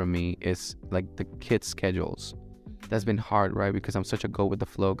need from me is like the kids' schedules. That's been hard, right? Because I'm such a go with the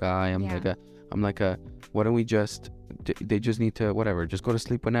flow guy. I'm like a why don't we they just need to whatever, just go to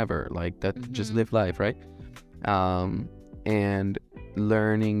sleep whenever, like that, just live life, right? And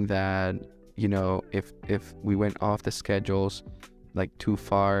learning that, you know, if we went off the schedules like too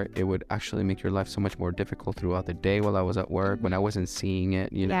far, it would actually make your life so much more difficult throughout the day while I was at work, when I wasn't seeing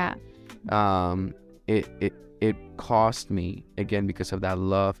it, you know. it cost me, again, because of that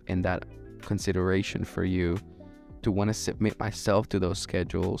love and that consideration for you, to want to submit myself to those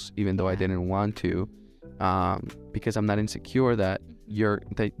schedules, even though I didn't want to, because I'm not insecure that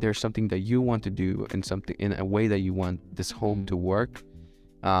there's something that you want to do, and something in a way that you want this home to work.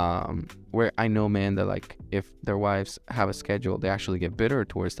 Where I know, man, that like if their wives have a schedule, they actually get bitter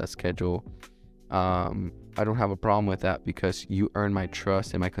towards that schedule. I don't have a problem with that, because you earn my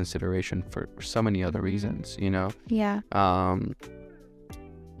trust and my consideration for so many other reasons, you know? Yeah.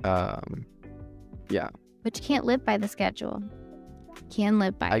 Yeah. But you can't live by the schedule. Can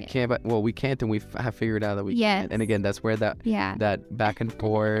live by it. I can't, but well, we can't, and we have figured out that we Yes. can't. And again, that's where that back and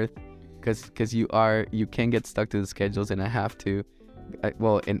forth, because you can get stuck to the schedules, and I have to.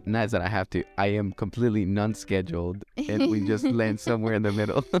 And not that I have to. I am completely non-scheduled, and we just land somewhere in the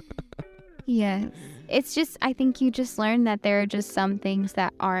middle. Yes. It's just, I think you just learn that there are just some things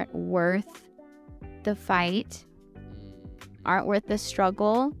that aren't worth the fight, aren't worth the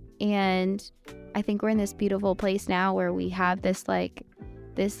struggle. And I think we're in this beautiful place now where we have this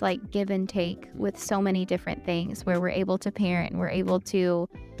give and take with so many different things, where we're able to parent and we're able to,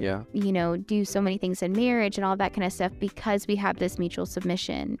 do so many things in marriage and all that kind of stuff, because we have this mutual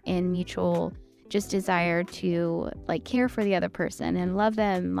submission and mutual just desire to like care for the other person and love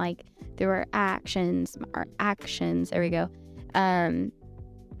them, like through our actions. There we go.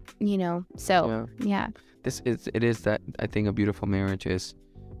 So yeah. It is that I think a beautiful marriage is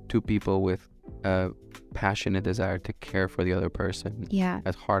two people with a passionate desire to care for the other person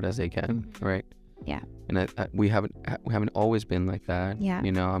as hard as they can, right? Yeah. And we haven't always been like that. Yeah.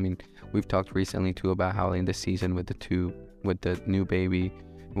 You know, I mean, we've talked recently too about how in the season with the new baby,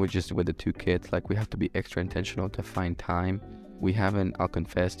 with the two kids, like we have to be extra intentional to find time. We haven't, I'll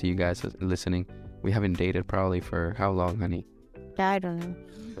confess to you guys listening, we haven't dated probably for how long, honey? I don't know.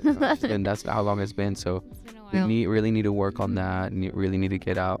 And that's how long it's been. So we really need to work on that, and really need to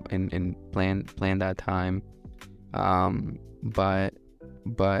get out and plan that time. But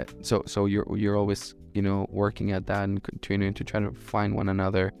so you're always, working at that and continuing to try to find one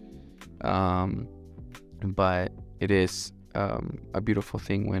another. But it is a beautiful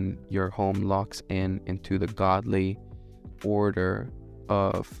thing when your home locks into the godly order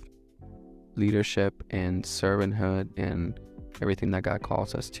of leadership and servanthood and everything that God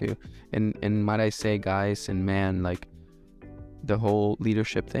calls us to. And might I say, guys and man, like the whole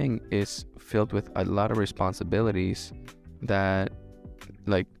leadership thing is filled with a lot of responsibilities that,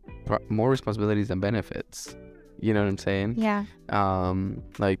 like, more responsibilities than benefits. You know what I'm saying? Yeah.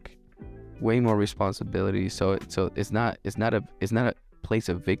 Like way more responsibilities. So it's not a place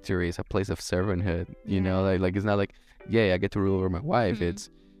of victory. It's a place of servanthood. You know, like it's not like, I get to rule over my wife. It's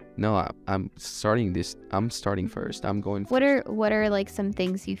no, I'm starting first. I'm going first. What are like some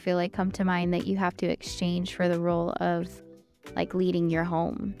things you feel like come to mind that you have to exchange for the role of like leading your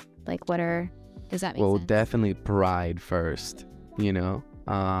home? Like does that make sense? Well, definitely pride first,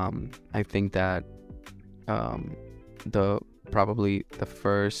 I think that probably the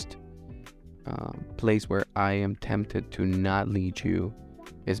first place where I am tempted to not lead you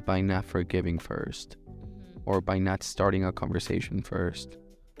is by not forgiving first, or by not starting a conversation first,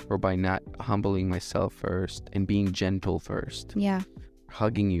 or by not humbling myself first and being gentle first. Yeah.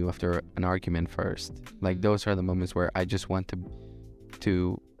 Hugging you after an argument first. Like those are the moments where I just want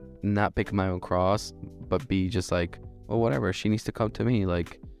to not pick my own cross, but be just like, well, whatever, she needs to come to me.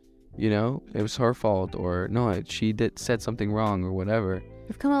 Like, it was her fault, or no, she said something wrong, or whatever.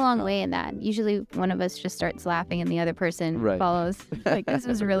 We've come a long way in that. Usually one of us just starts laughing and the other person follows. Like, this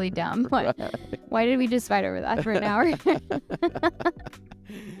was really dumb. Why did we just fight over that for an hour?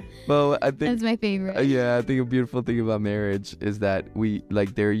 Well, I think that's my favorite. I think a beautiful thing about marriage is that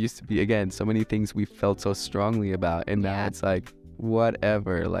there used to be, again, so many things we felt so strongly about, and now it's like,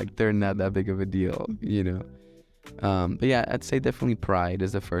 whatever, like they're not that big of a deal, But yeah, I'd say definitely pride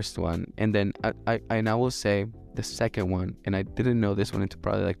is the first one, and then I will say the second one, and I didn't know this one until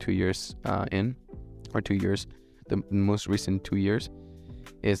probably like 2 years the most recent 2 years,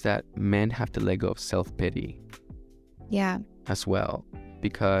 is that men have to let go of self-pity. Yeah. As well,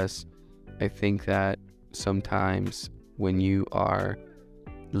 because I think that sometimes when you are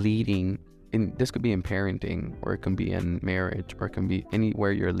leading, and this could be in parenting, or it can be in marriage, or it can be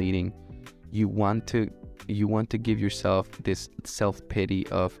anywhere you're leading, you want to give yourself this self-pity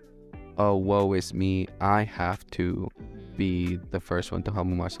of, oh, woe is me, I have to be the first one to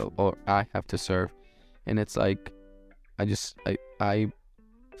humble myself, or I have to serve. And it's like, I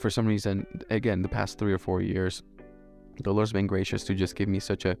for some reason, again, the past 3 or 4 years, the Lord's been gracious to just give me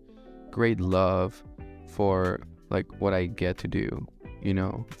such a great love for like what I get to do, you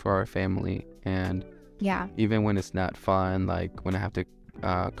know, for our family. And Yeah. even when it's not fun, like when I have to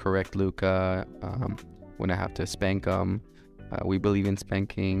correct Luca, when I have to spank him. We believe in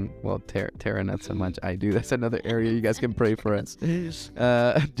spanking. Well, Tara, not so much. I do. That's another area you guys can pray for us.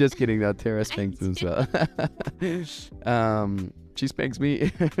 Just kidding. No, Tara spanks as well. She spanks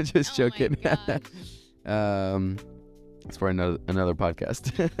me. Just joking. It's for another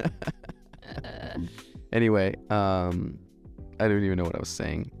podcast. Anyway, I don't even know what I was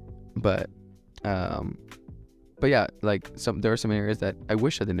saying, but yeah, like there are some areas that I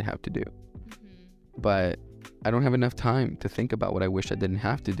wish I didn't have to do, but I don't have enough time to think about what I wish I didn't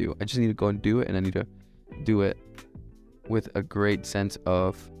have to do. I just need to go and do it, and I need to do it with a great sense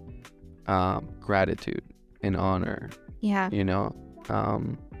of gratitude and honor. Yeah. You know?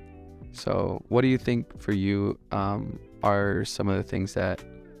 So what do you think for you are some of the things that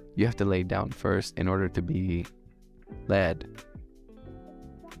you have to lay down first in order to be led?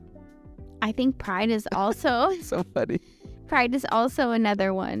 I think pride is also So funny. Pride is also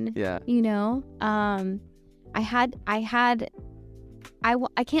another one. Yeah. You know, I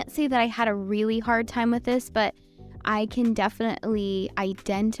can't say that I had a really hard time with this, but I can definitely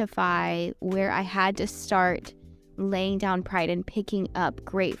identify where I had to start laying down pride and picking up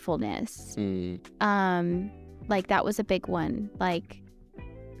gratefulness. Like that was a big one. Like,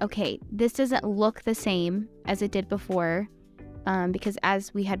 okay, this doesn't look the same as it did before. Because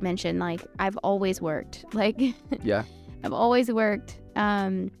as we had mentioned, like I've always worked. Like Yeah. I've always worked.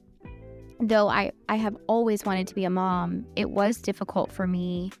 Though I have always wanted to be a mom, it was difficult for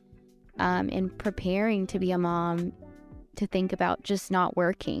me in preparing to be a mom to think about just not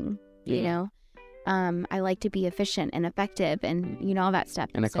working, you know? I like to be efficient and effective and, you know, all that stuff.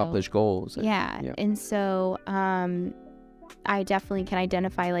 And accomplish goals. Yeah. And so I definitely can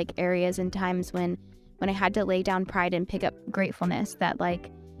identify like areas and times when I had to lay down pride and pick up gratefulness that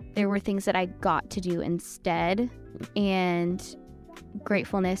like there were things that I got to do instead, and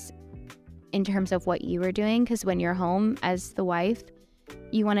gratefulness in terms of what you were doing, because when you're home as the wife,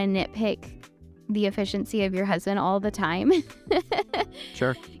 you want to nitpick the efficiency of your husband all the time.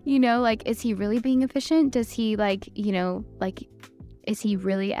 Sure. You know, like, is he really being efficient? Does he like, you know, like, is he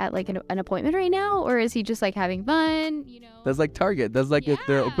really at like an appointment right now, or is he just like having fun? You know, That's like Target. That's like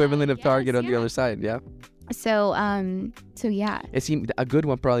the equivalent of Target on the other side. Yeah. So yeah. It seemed a good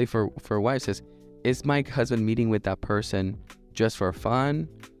one probably for wives is my husband meeting with that person just for fun,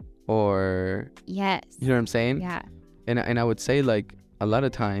 or Yes. you know what I'm saying? Yeah. And I would say like a lot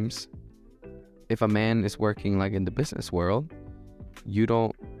of times, if a man is working like in the business world,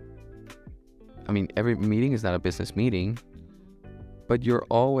 every meeting is not a business meeting, but you're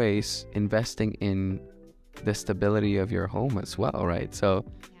always investing in the stability of your home as well, right? So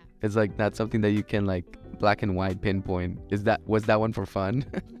it's like not something that you can like black and white pinpoint. Was that one for fun?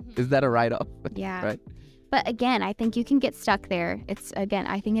 Is that a write-off? Yeah. Right. But again, I think you can get stuck there.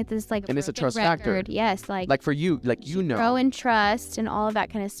 I think it's this like and it's a trust record. factor. Yes, like for you, like you know, grow in trust and all of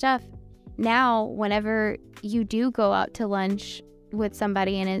that kind of stuff. Now, whenever you do go out to lunch with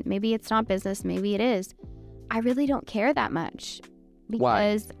somebody, and maybe it's not business, maybe it is, I really don't care that much,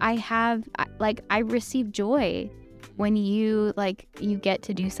 because Why? I receive joy when you get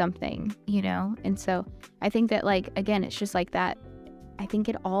to do something, you know. And so I think that like again, it's just like that. I think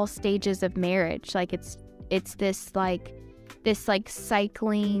at all stages of marriage, like it's this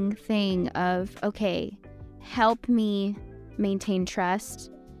cycling thing of, okay, help me maintain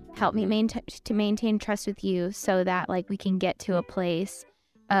trust, help me maintain trust with you, so that like we can get to a place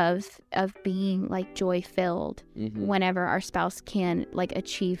of being like joy filled whenever our spouse can like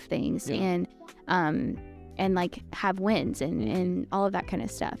achieve things and like have wins and all of that kind of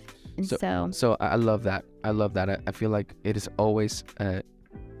stuff. And so I love that. I feel like it is always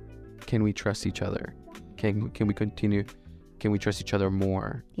can we trust each other? Can we continue? Can we trust each other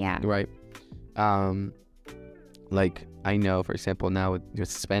more? Yeah. Right. Like I know, for example, now with your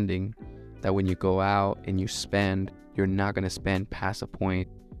spending, that when you go out and you spend, you're not gonna spend past a point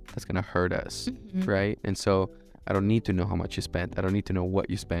that's gonna hurt us, right? And so I don't need to know how much you spent. I don't need to know what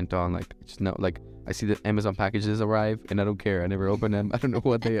you spent on. Like, just know, like, I see the Amazon packages arrive and I don't care. I never open them. I don't know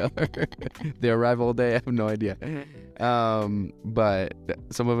what they are. They arrive all day. I have no idea. But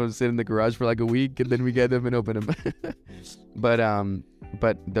some of them sit in the garage for like a week and then we get them and open them. But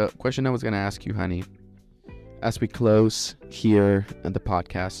the question I was going to ask you, honey, as we close here at the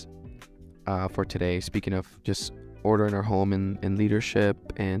podcast for today, speaking of just order in our home and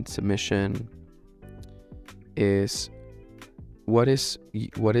leadership and submission, is what is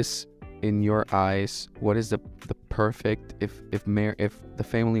in your eyes, what is the perfect, if the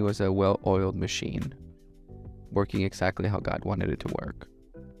family was a well-oiled machine, working exactly how God wanted it to work,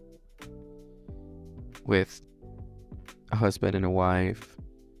 with a husband and a wife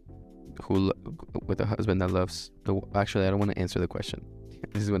with a husband that loves actually, I don't want to answer the question.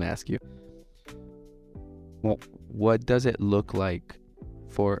 I just want to ask you, what does it look like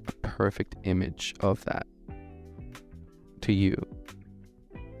for a perfect image of that to you,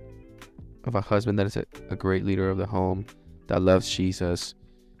 of a husband that is a great leader of the home, that loves Jesus,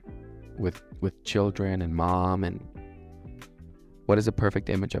 with children and mom, and what is a perfect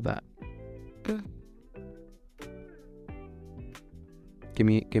image of that? Give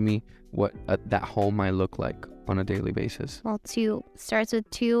me what that home might look like on a daily basis. Well, starts with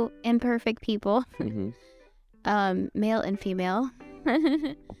two imperfect people, male and female.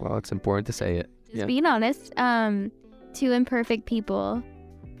 Well, it's important to say it. Just being honest. Two imperfect people,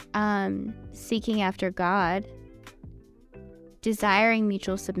 seeking after God, desiring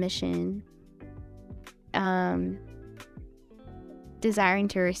mutual submission, desiring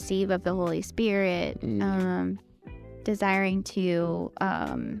to receive of the Holy Spirit, desiring to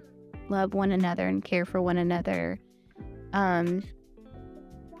love one another and care for one another.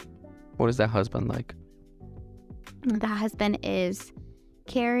 What is that husband like? The husband is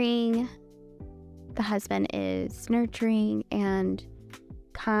caring. The husband is nurturing and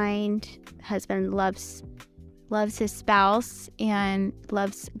kind. The husband loves his spouse and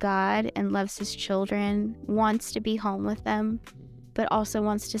loves God and loves his children, wants to be home with them, but also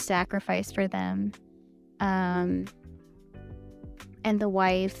wants to sacrifice for them. And the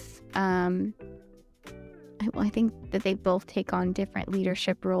wife, I think that they both take on different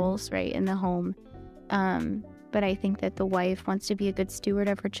leadership roles, right, in the home. But I think that the wife wants to be a good steward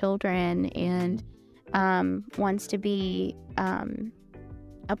of her children and wants to be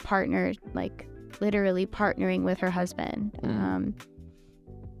a partner, like literally partnering with her husband.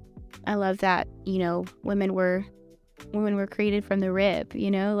 I love that, women were created from the rib,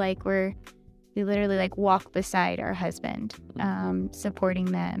 like we literally like walk beside our husband, supporting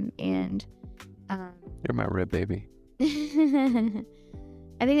them. And you're my rib, baby. I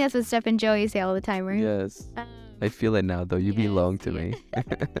think that's what Steph and Joey say all the time, right? Yes. I feel it now, though. You belong to me.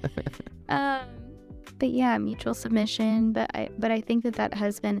 But yeah, mutual submission. But I think that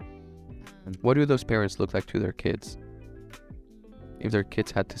husband. What do those parents look like to their kids? If their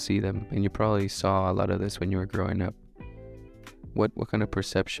kids had to see them, and you probably saw a lot of this when you were growing up, what kind of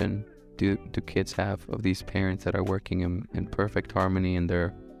perception do kids have of these parents that are working in perfect harmony in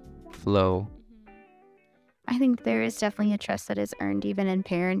their flow? I think there is definitely a trust that is earned even in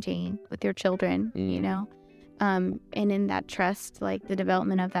parenting with your children, and in that trust, like the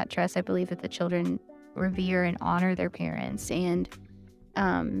development of that trust, I believe that the children revere and honor their parents, and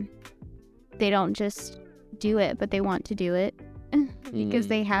they don't just do it, but they want to do it because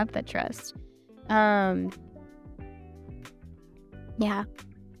they have the trust. Yeah,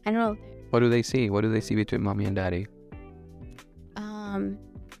 I don't know. What do they see? What do they see between mommy and daddy?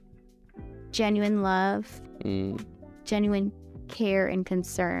 Genuine love, genuine care and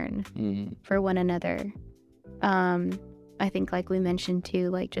concern for one another. I think, like we mentioned too,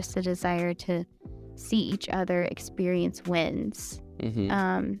 like just a desire to see each other experience wins.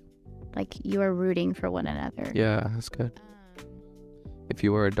 Like you are rooting for one another. Yeah, that's good. If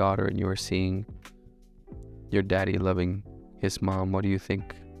you were a daughter and you were seeing your daddy loving his mom, what do you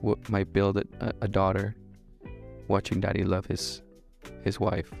think what might build a daughter watching daddy love his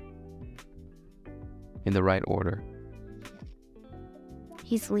wife in the right order?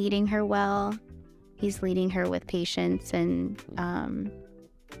 He's leading her well. He's leading her with patience and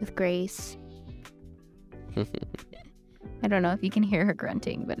with grace. I don't know if you can hear her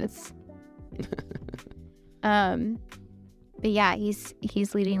grunting, but it's but yeah,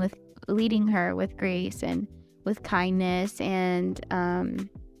 he's leading her with grace and with kindness and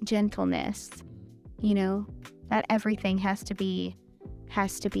gentleness. That everything has to be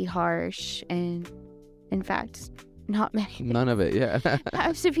harsh, and in fact not many things none of it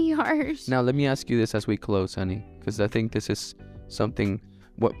has to be harsh. Now let me ask you this as we close, honey, because I think this is something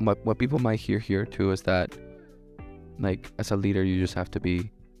what people might hear here too, is that like as a leader you just have to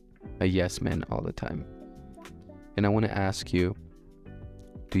be a yes man all the time. And I want to ask you,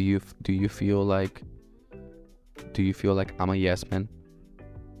 do you feel like I'm a yes man?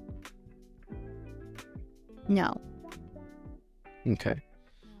 No. Okay.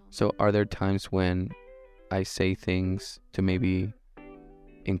 So are there times when I say things to maybe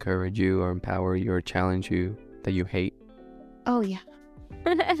encourage you or empower you or challenge you that you hate? Oh yeah.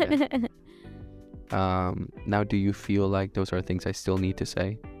 Now do you feel like those are things I still need to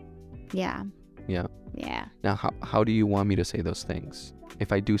say? Yeah. Yeah. Yeah. Now how do you want me to say those things?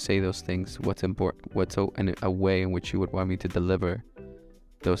 if I do say those things, what's important, a way in which you would want me to deliver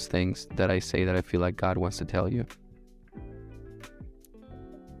those things that I say that I feel like God wants to tell you?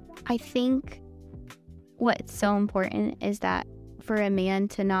 I think what's so important is that for a man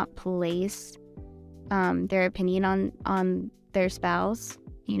to not place their opinion on their spouse,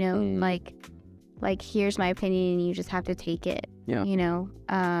 you know, like here's my opinion and you just have to take it. Yeah. You know,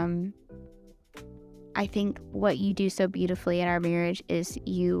 I think what you do so beautifully in our marriage is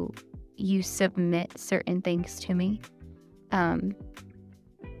you submit certain things to me.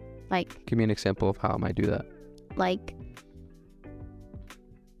 Like, give me an example of how I might do that. Like,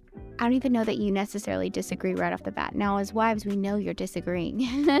 I don't even know that you necessarily disagree right off the bat. Now, as wives, we know you're disagreeing,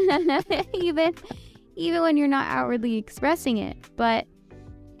 even when you're not outwardly expressing it. But,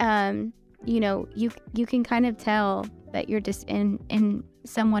 you know, you can kind of tell that you're just in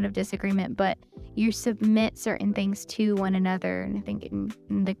somewhat of disagreement, but you submit certain things to one another. And I think in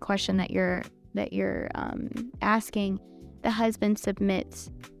the question that you're asking, the husband submits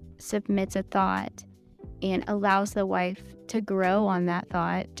a thought and allows the wife to grow on that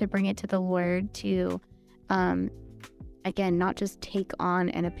thought, to bring it to the Lord, to, again, not just take on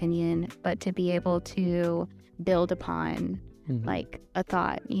an opinion, but to be able to build upon, like, a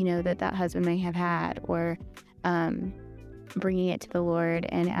thought, you know, that husband may have had, or bringing it to the Lord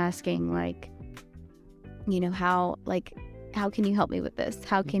and asking, like, you know, how can you help me with this?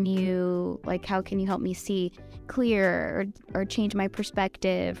 How can you help me see clear or change my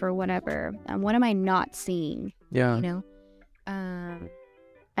perspective or whatever? What am I not seeing? Yeah. You know?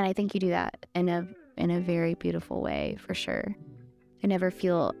 And I think you do that in a very beautiful way, for sure. I never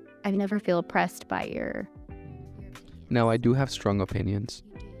feel oppressed by your Now, I do have strong opinions.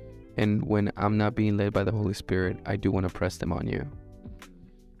 And when I'm not being led by the Holy Spirit, I do want to press them on you.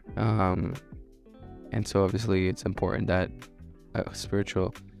 And so obviously it's important that a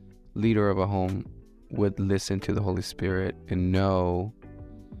spiritual leader of a home would listen to the Holy Spirit and know,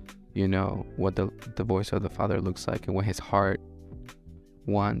 you know, what the voice of the Father looks like and what his heart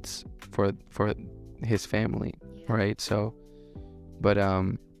wants for his family, right? So, but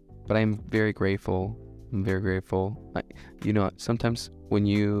I'm very grateful. I'm very grateful. You know, sometimes when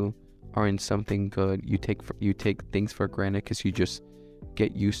you are in something good, you take things for granted because you just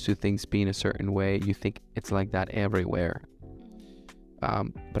get used to things being a certain way. You think it's like that everywhere.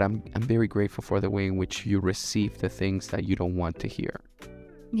 But I'm very grateful for the way in which you receive the things that you don't want to hear.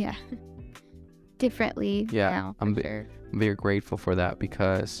 Yeah. Differently. Yeah. Now, I'm sure. very grateful for that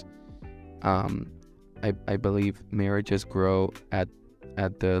because I believe marriages grow at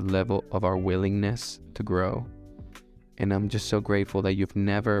the level of our willingness to grow. And I'm just so grateful that you've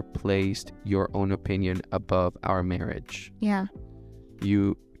never placed your own opinion above our marriage. Yeah.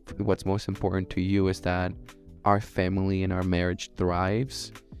 What's most important to you is that our family and our marriage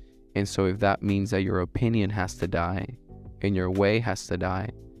thrives. And so if that means that your opinion has to die and your way has to die,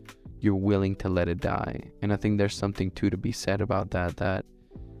 you're willing to let it die. And I think there's something too to be said about that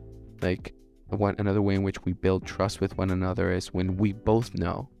like another way in which we build trust with one another is when we both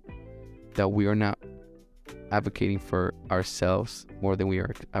know that we are not advocating for ourselves more than we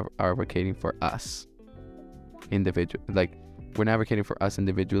are advocating for us individually. Like, we're not advocating for us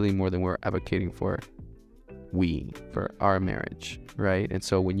individually more than we're advocating for our marriage, right? And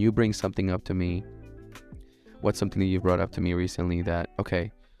so when you bring something up to me, what's something that you brought up to me recently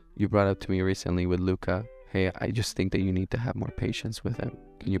you brought up to me recently with Luca, hey, I just think that you need to have more patience with him.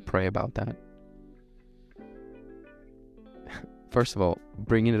 Can you pray about that? First of all,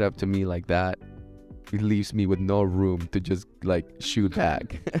 bringing it up to me like that, it leaves me with no room to just like shoot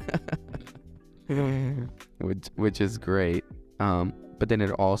back. which is great. But then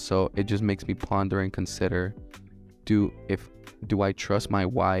it just makes me ponder and consider, do I trust my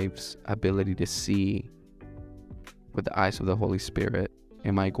wife's ability to see with the eyes of the Holy Spirit?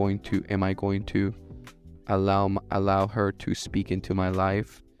 Am I going to allow her to speak into my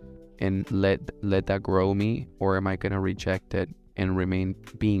life and let that grow me, or am I going to reject it and remain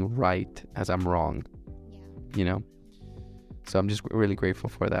being right as I'm wrong? Yeah. You know? So I'm just really grateful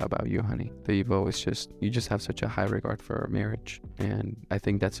for that about you, honey. That you just have such a high regard for our marriage. And I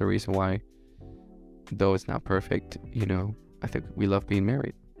think that's the reason why, though it's not perfect, you know, I think we love being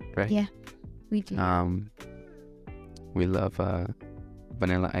married, right? Yeah, we do. We love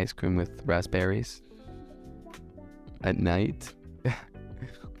vanilla ice cream with raspberries at night.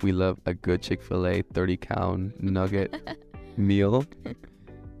 We love a good Chick-fil-A 30-count nugget meal.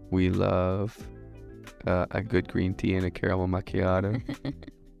 We love a good green tea and a caramel macchiato.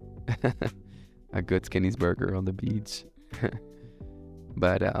 A good Skinny's burger on the beach.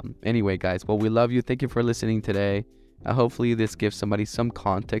 But anyway, guys, well, we love you. Thank you for listening today. Hopefully this gives somebody some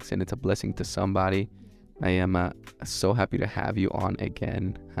context and it's a blessing to somebody. I am so happy to have you on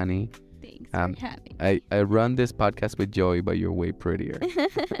again, honey. Thanks for having me. I run this podcast with Joey, but you're way prettier.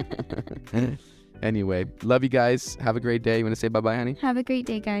 Anyway, love you guys. Have a great day. You want to say bye-bye, honey? Have a great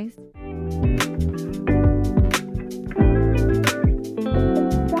day, guys.